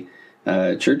as a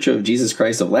Church of Jesus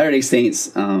Christ of Latter-day Saints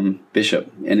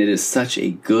bishop. And it is such a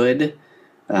good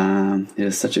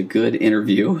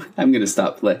interview. I'm going to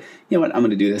stop. You know what? I'm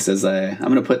going to do this I'm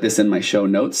going to put this in my show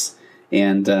notes.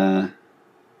 And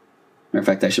matter of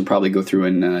fact, I should probably go through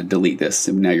and delete this.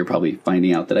 And now you're probably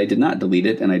finding out that I did not delete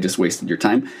it and I just wasted your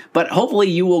time. But hopefully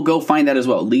you will go find that as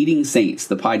well. Leading Saints,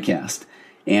 the podcast.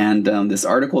 And this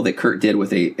article that Kurt did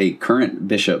with a current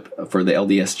bishop for the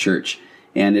LDS Church.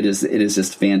 And it is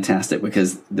just fantastic,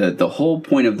 because the whole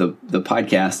point of the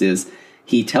podcast is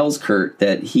he tells Kurt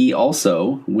that he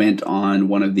also went on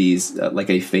one of these, like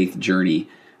a faith journey,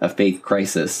 a faith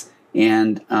crisis.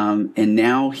 And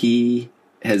now he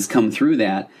has come through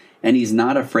that, and he's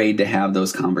not afraid to have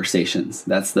those conversations.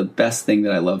 That's the best thing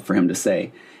that I love for him to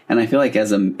say. And I feel like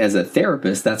as a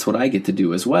therapist, that's what I get to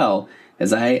do as well,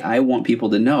 as I want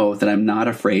people to know that I'm not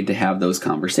afraid to have those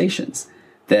conversations.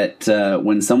 That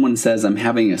when someone says I'm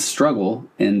having a struggle,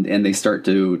 and they start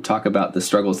to talk about the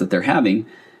struggles that they're having,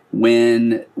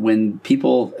 when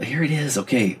people, here it is,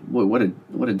 okay, what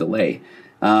a delay.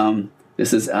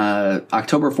 This is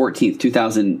October 14th,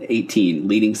 2018,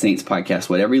 Leading Saints podcast,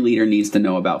 what every leader needs to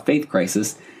know about faith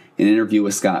crisis, an interview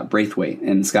with Scott Braithwaite.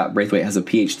 And Scott Braithwaite has a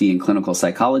PhD in clinical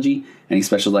psychology, and he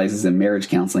specializes in marriage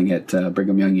counseling at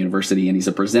Brigham Young University, and he's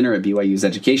a presenter at BYU's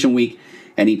Education Week,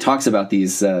 and he talks about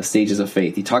these stages of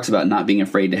faith. He talks about not being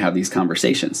afraid to have these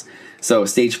conversations. So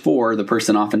stage 4, the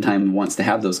person oftentimes wants to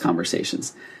have those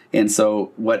conversations. And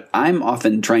so what I'm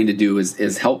often trying to do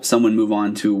is help someone move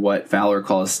on to what Fowler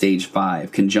calls stage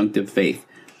 5, conjunctive faith.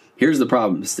 Here's the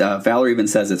problem. Fowler even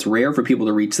says it's rare for people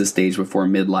to reach this stage before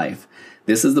midlife.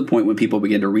 This is the point when people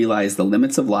begin to realize the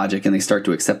limits of logic, and they start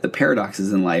to accept the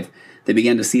paradoxes in life. They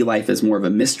begin to see life as more of a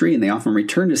mystery, and they often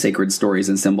return to sacred stories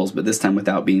and symbols, but this time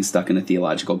without being stuck in a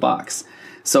theological box.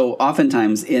 So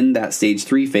oftentimes in that stage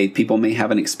 3 faith, people may have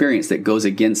an experience that goes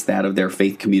against that of their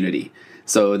faith community.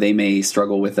 So they may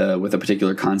struggle with a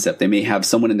particular concept. They may have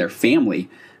someone in their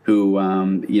family who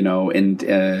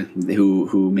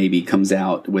who maybe comes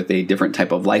out with a different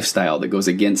type of lifestyle that goes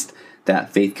against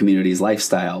that faith community's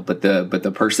lifestyle. But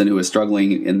the person who is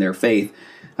struggling in their faith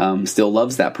still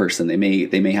loves that person. They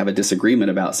may have a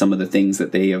disagreement about some of the things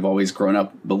that they have always grown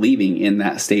up believing in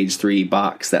that stage 3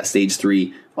 box, that stage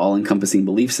 3 all-encompassing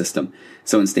belief system.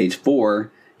 So in stage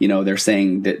 4, they're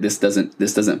saying that this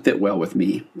doesn't fit well with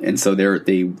me, and so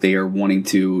they are wanting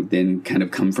to then kind of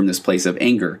come from this place of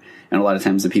anger. And a lot of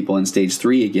times the people in stage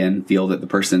 3 again feel that the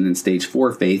person in stage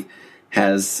 4 faith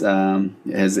is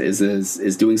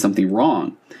doing something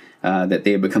wrong, that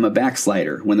they have become a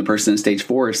backslider. When the person in stage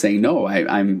 4 is saying, no,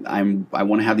 I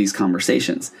want to have these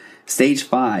conversations. Stage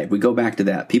 5, we go back to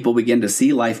that. People begin to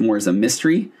see life more as a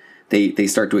mystery. They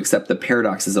start to accept the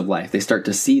paradoxes of life. They start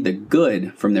to see the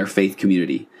good from their faith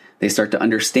community. They start to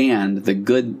understand the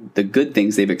good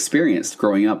things they've experienced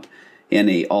growing up in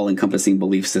a all-encompassing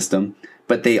belief system.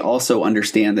 But they also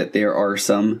understand that there are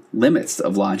some limits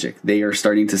of logic. They are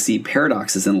starting to see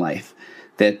paradoxes in life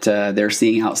that they're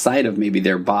seeing outside of maybe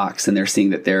their box, and they're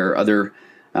seeing that there are other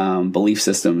belief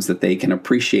systems that they can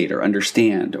appreciate or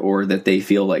understand, or that they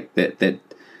feel like that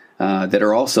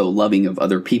are also loving of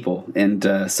other people.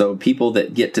 And so people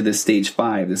that get to this stage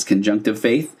 5, this conjunctive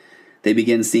faith, they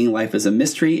begin seeing life as a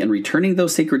mystery and returning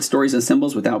those sacred stories and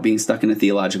symbols without being stuck in a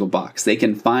theological box. They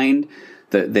can find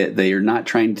that they are not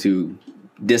trying to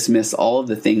dismiss all of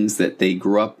the things that they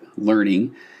grew up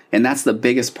learning. And that's the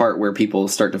biggest part where people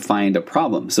start to find a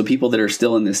problem. So people that are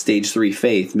still in this stage 3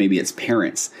 faith, maybe it's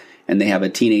parents, and they have a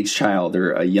teenage child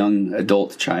or a young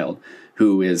adult child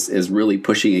who is really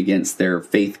pushing against their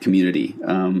faith community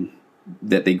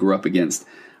that they grew up against.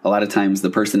 A lot of times the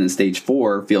person in stage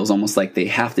 4 feels almost like they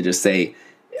have to just say,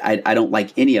 I don't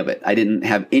like any of it. I didn't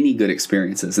have any good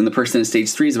experiences. And the person in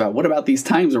stage 3 is about, what about these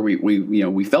times where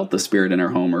we felt the Spirit in our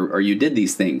home, or you did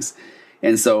these things?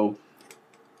 And so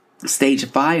stage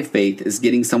 5 faith is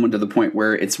getting someone to the point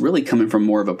where it's really coming from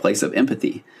more of a place of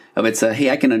empathy. Of it's hey,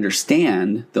 I can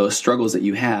understand those struggles that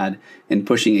you had in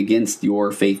pushing against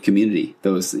your faith community.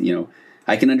 Those,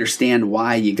 I can understand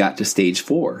why you got to stage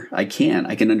 4. I can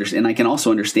understand. And I can also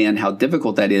understand how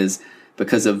difficult that is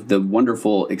because of the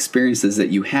wonderful experiences that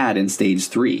you had in stage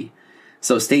 3.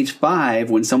 So stage 5,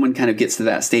 when someone kind of gets to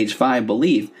that stage 5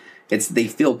 belief, they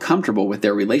feel comfortable with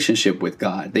their relationship with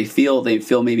God. They feel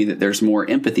maybe that there's more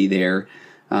empathy there,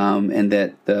 and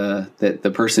that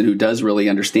the person who does really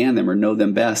understand them or know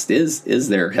them best is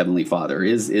their Heavenly Father,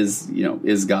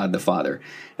 is God the Father,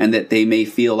 and that they may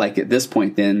feel like at this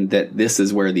point then that this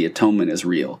is where the atonement is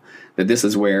real. That this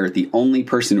is where the only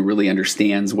person who really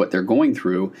understands what they're going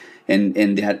through, and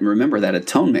that, remember, that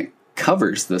atonement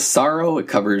covers the sorrow, it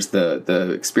covers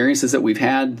the experiences that we've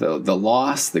had, the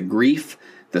loss, the grief,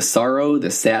 the sorrow,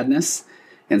 the sadness.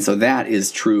 And so that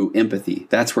is true empathy.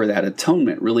 That's where that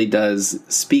atonement really does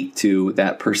speak to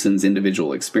that person's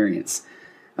individual experience.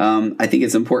 I think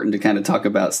it's important to kind of talk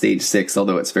about stage 6,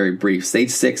 although it's very brief. Stage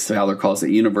 6, Fowler calls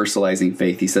it universalizing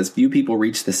faith. He says, few people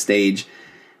reach this stage,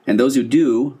 and those who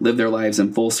do live their lives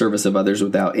in full service of others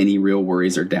without any real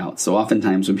worries or doubts. So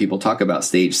oftentimes when people talk about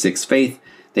stage 6 faith,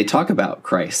 they talk about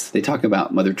Christ, they talk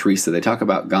about Mother Teresa, they talk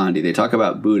about Gandhi, they talk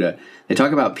about Buddha, they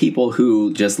talk about people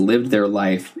who just lived their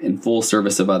life in full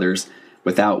service of others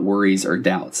without worries or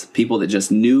doubts. People that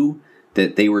just knew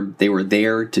that they were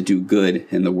there to do good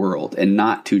in the world and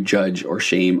not to judge or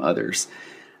shame others.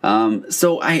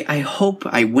 So I hope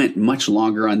I went much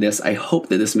longer on this. I hope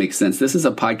that this makes sense. This is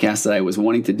a podcast that I was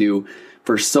wanting to do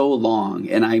for so long,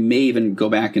 and I may even go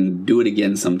back and do it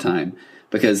again sometime,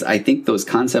 because I think those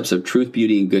concepts of truth,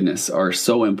 beauty, and goodness are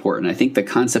so important. I think the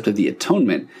concept of the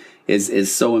atonement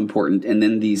is so important. And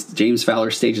then these James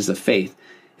Fowler stages of faith.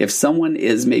 If someone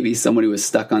is maybe someone who is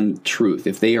stuck on truth,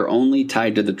 if they are only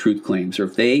tied to the truth claims,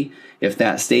 or if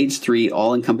that stage 3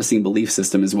 all-encompassing belief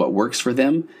system is what works for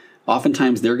them,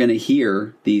 oftentimes they're going to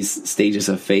hear these stages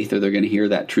of faith, or they're going to hear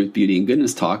that truth, beauty, and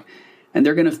goodness talk, and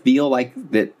they're going to feel like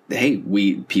that, hey,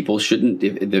 people shouldn't,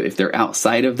 if they're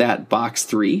outside of that box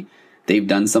 3, they've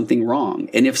done something wrong.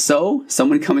 And if so,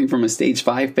 someone coming from a stage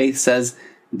 5 faith says,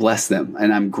 bless them.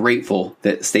 And I'm grateful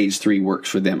that stage 3 works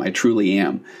for them. I truly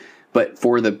am. But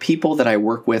for the people that I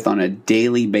work with on a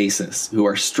daily basis who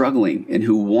are struggling and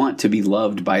who want to be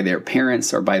loved by their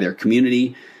parents or by their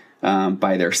community,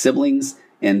 by their siblings,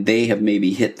 and they have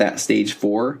maybe hit that stage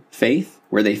 4 faith,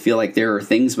 where they feel like there are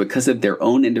things because of their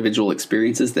own individual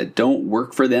experiences that don't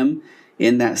work for them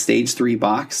in that stage 3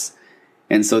 box.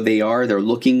 And so they're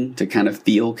looking to kind of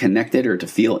feel connected or to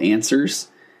feel answers.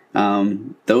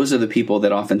 Those are the people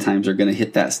that oftentimes are going to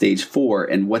hit that stage 4,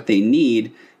 and what they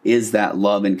need is that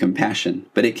love and compassion.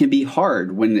 But it can be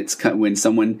hard when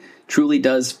someone truly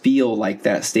does feel like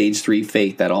that stage 3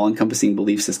 faith, that all-encompassing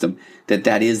belief system,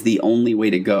 that is the only way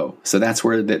to go. So that's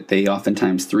where that they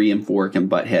oftentimes 3 and 4 can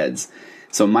butt heads.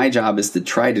 So my job is to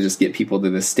try to just get people to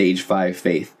the stage 5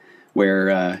 faith, where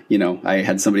I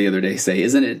had somebody the other day say,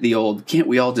 isn't it the old, can't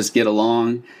we all just get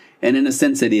along? And in a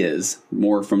sense it is,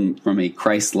 more from a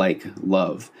Christ-like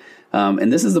love.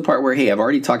 And this is the part where, hey, I've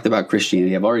already talked about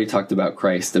Christianity. I've already talked about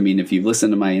Christ. I mean, if you've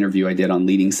listened to my interview I did on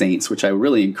leading saints, which I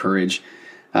really encourage,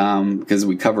 because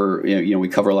we cover, we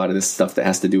cover a lot of this stuff that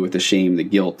has to do with the shame, the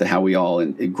guilt, the how we all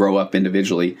grow up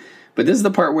individually. But this is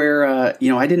the part where,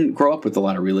 I didn't grow up with a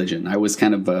lot of religion. I was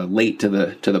kind of late to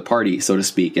the party, so to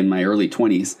speak, in my early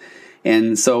 20s.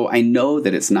 And so I know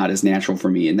that it's not as natural for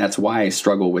me. And that's why I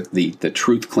struggle with the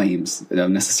truth claims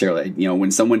necessarily.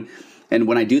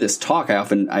 When I do this talk, I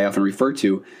often refer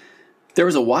to There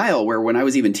was a while where when I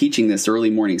was even teaching this early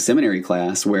morning seminary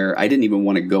class where I didn't even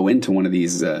want to go into one of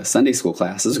these Sunday school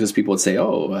classes because people would say,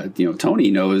 Tony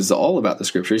knows all about the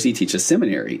scriptures. He teaches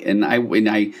seminary. And I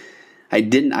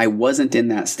wasn't in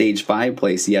that stage 5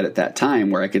 place yet at that time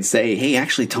where I could say, hey,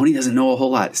 actually, Tony doesn't know a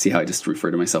whole lot. See how I just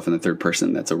refer to myself in the third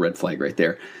person? That's a red flag right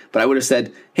there. But I would have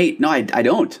said, hey, no, I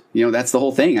don't. That's the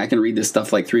whole thing. I can read this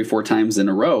stuff like 3 or 4 times in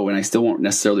a row and I still won't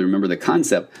necessarily remember the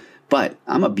concept. But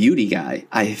I'm a beauty guy.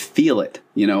 I feel it.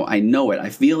 I know it. I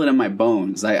feel it in my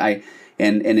bones. And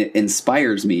it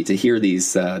inspires me to hear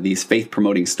these faith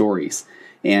promoting stories.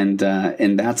 And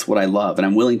that's what I love. And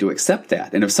I'm willing to accept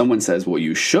that. And if someone says, well,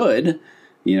 you should,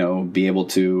 be able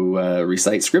to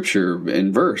recite scripture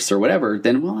in verse or whatever,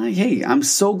 then, hey, I'm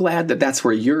so glad that that's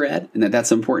where you're at and that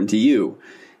that's important to you.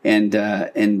 And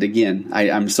again,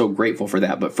 I'm so grateful for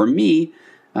that. But for me,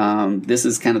 this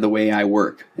is kind of the way I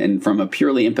work. And from a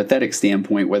purely empathetic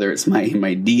standpoint, whether it's my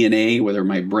DNA, whether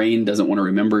my brain doesn't want to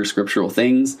remember scriptural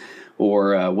things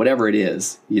or whatever it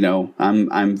is,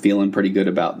 I'm feeling pretty good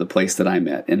about the place that I'm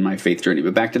at in my faith journey.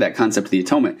 But back to that concept of the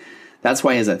atonement. That's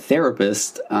why as a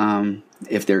therapist,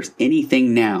 if there's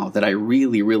anything now that I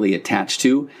really, really attach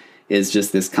to is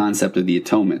just this concept of the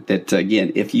atonement. That,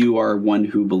 again, if you are one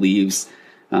who believes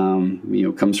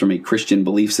comes from a Christian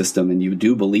belief system, and you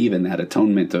do believe in that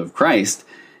atonement of Christ,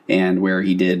 and where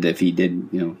if he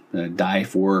did, die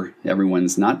for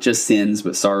everyone's not just sins,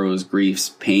 but sorrows, griefs,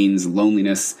 pains,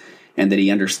 loneliness, and that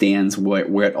he understands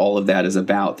what all of that is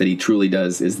about, that he truly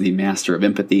is the master of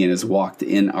empathy and has walked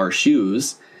in our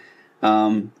shoes.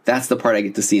 That's the part I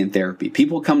get to see in therapy.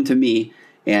 People come to me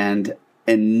and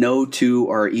no two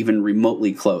are even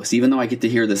remotely close, even though I get to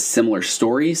hear the similar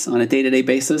stories on a day-to-day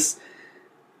basis.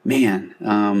 Man,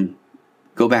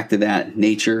 go back to that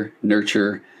nature,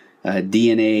 nurture,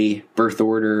 DNA, birth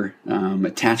order,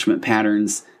 attachment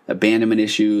patterns, abandonment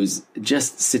issues,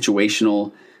 just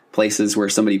situational places where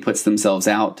somebody puts themselves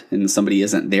out and somebody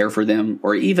isn't there for them.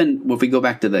 Or even if we go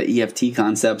back to the EFT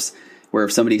concepts, where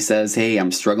if somebody says, hey,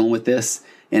 I'm struggling with this,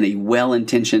 and a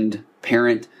well-intentioned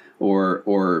parent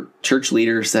or church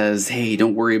leader says, hey,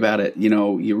 don't worry about it.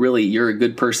 You're a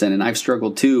good person and I've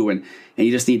struggled too. And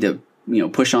you just need to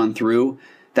push on through.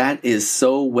 That is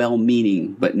so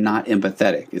well-meaning, but not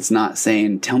empathetic. It's not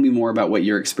saying, tell me more about what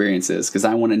your experience is, because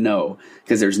I want to know,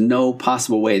 because there's no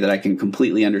possible way that I can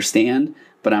completely understand,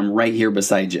 but I'm right here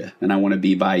beside you, and I want to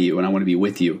be by you, and I want to be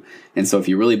with you. And so if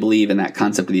you really believe in that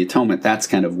concept of the atonement, that's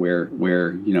kind of where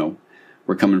we're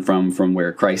coming from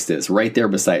where Christ is, right there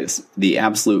beside us, the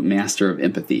absolute master of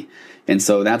empathy. And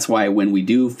so that's why when we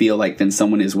do feel like then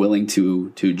someone is willing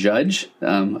to judge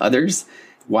others,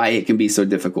 why it can be so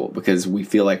difficult, because we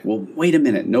feel like, well, wait a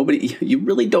minute, you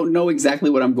really don't know exactly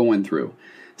what I'm going through.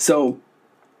 So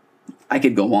I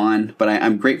could go on, but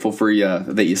I'm grateful for you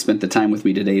that you spent the time with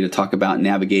me today to talk about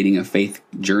navigating a faith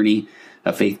journey,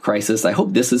 a faith crisis. I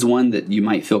hope this is one that you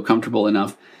might feel comfortable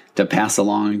enough to pass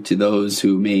along to those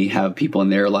who may have people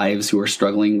in their lives who are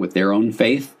struggling with their own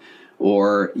faith,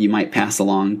 or you might pass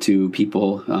along to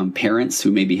people, parents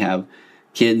who maybe have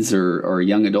kids or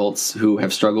young adults who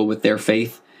have struggled with their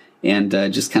faith, and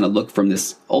just kind of look from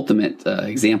this ultimate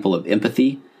example of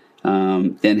empathy,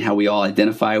 then how we all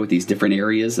identify with these different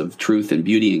areas of truth and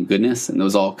beauty and goodness, and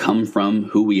those all come from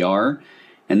who we are.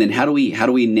 And then how do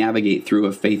we navigate through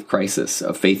a faith crisis,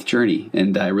 a faith journey?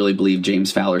 And I really believe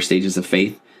James Fowler Stages of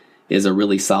Faith is a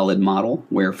really solid model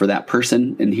where for that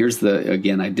person, and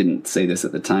again, I didn't say this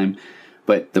at the time,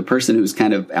 but the person who's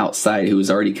kind of outside, who's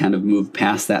already kind of moved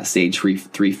past that stage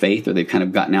 3 faith, or they've kind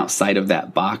of gotten outside of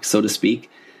that box, so to speak,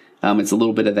 it's a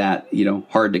little bit of that,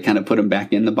 hard to kind of put them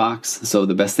back in the box. So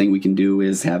the best thing we can do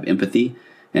is have empathy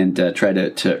and try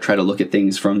to look at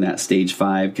things from that stage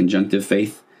 5 conjunctive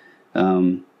faith.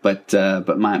 But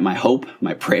my hope,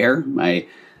 my prayer,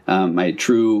 my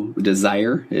true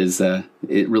desire is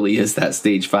it really is that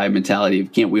stage 5 mentality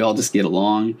of, can't we all just get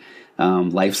along?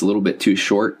 Life's a little bit too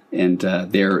short, and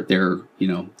there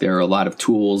are a lot of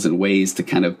tools and ways to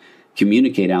kind of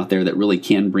communicate out there that really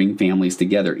can bring families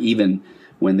together, even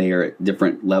when they are at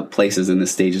different places in the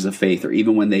stages of faith, or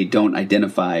even when they don't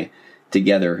identify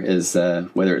together as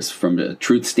whether it's from a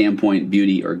truth standpoint,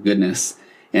 beauty, or goodness.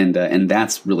 And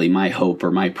that's really my hope or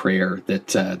my prayer,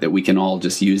 that we can all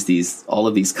just use all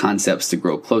of these concepts to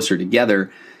grow closer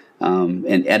together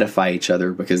and edify each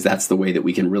other, because that's the way that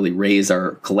we can really raise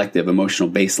our collective emotional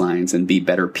baselines and be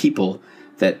better people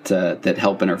that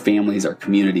help in our families, our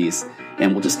communities,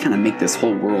 and we'll just kind of make this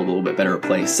whole world a little bit better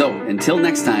place. So until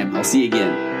next time, I'll see you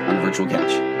again on the virtual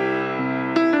couch.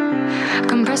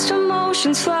 Compressed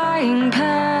emotions flying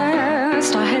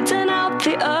past, our heads and out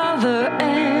the other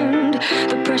end.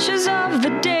 The pressures of the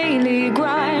day daily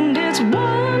grind. It's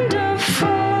wonderful.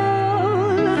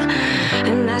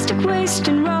 Elastic waist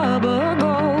and rubber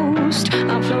ghost.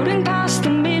 I'm floating past the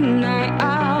midnight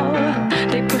hour.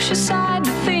 They push aside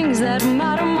the things that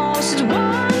matter most. It's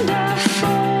wonderful.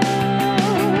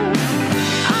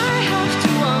 I have to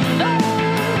wonder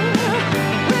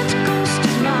which ghost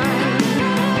is mine.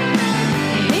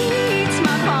 He eats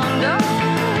my ponder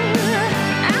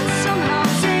and somehow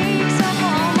takes up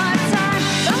all my time.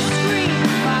 The scream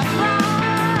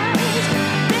fireflies,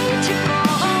 they tickle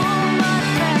all my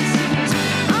fancies.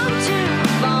 I'm too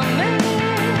vomit.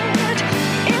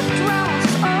 It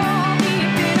drowns all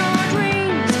deep in our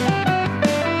dreams.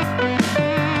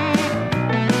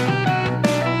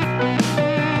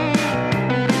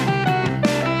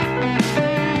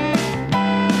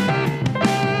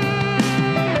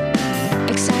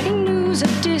 Exciting news, a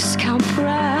discount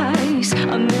price,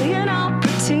 a million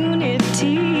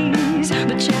opportunities.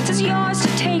 The chance is yours to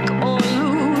take or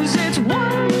lose. It's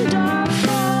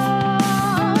wonderful.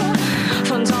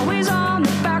 Fun's always on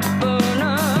the back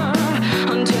burner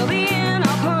until the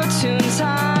inopportune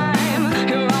time.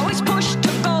 You're always pushed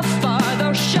to go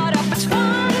farther. Shut up, it's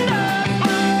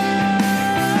wonderful.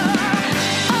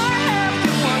 I have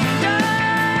to wonder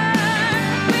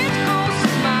which ghost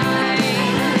is mine.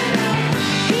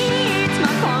 He eats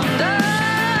my ponder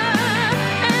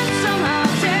and somehow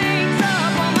takes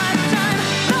up all my time.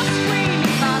 The screaming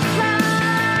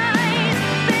fireflies,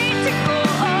 they tickle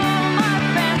all my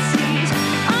fancies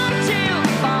until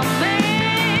we vomit.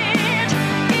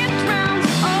 It drowns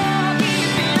all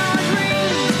deep in our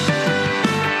dreams.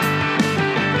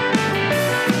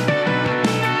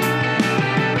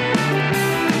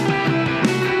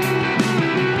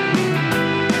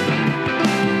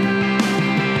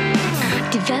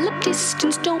 Develop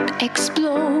distance, don't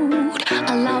explode.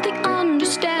 Allow the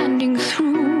understanding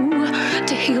through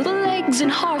to heal the legs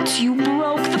and hearts you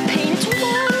broke. The pain, it's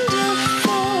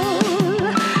wonderful.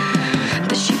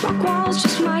 The sheetrock walls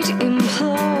just might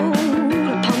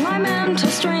implode upon my mental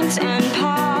strengths and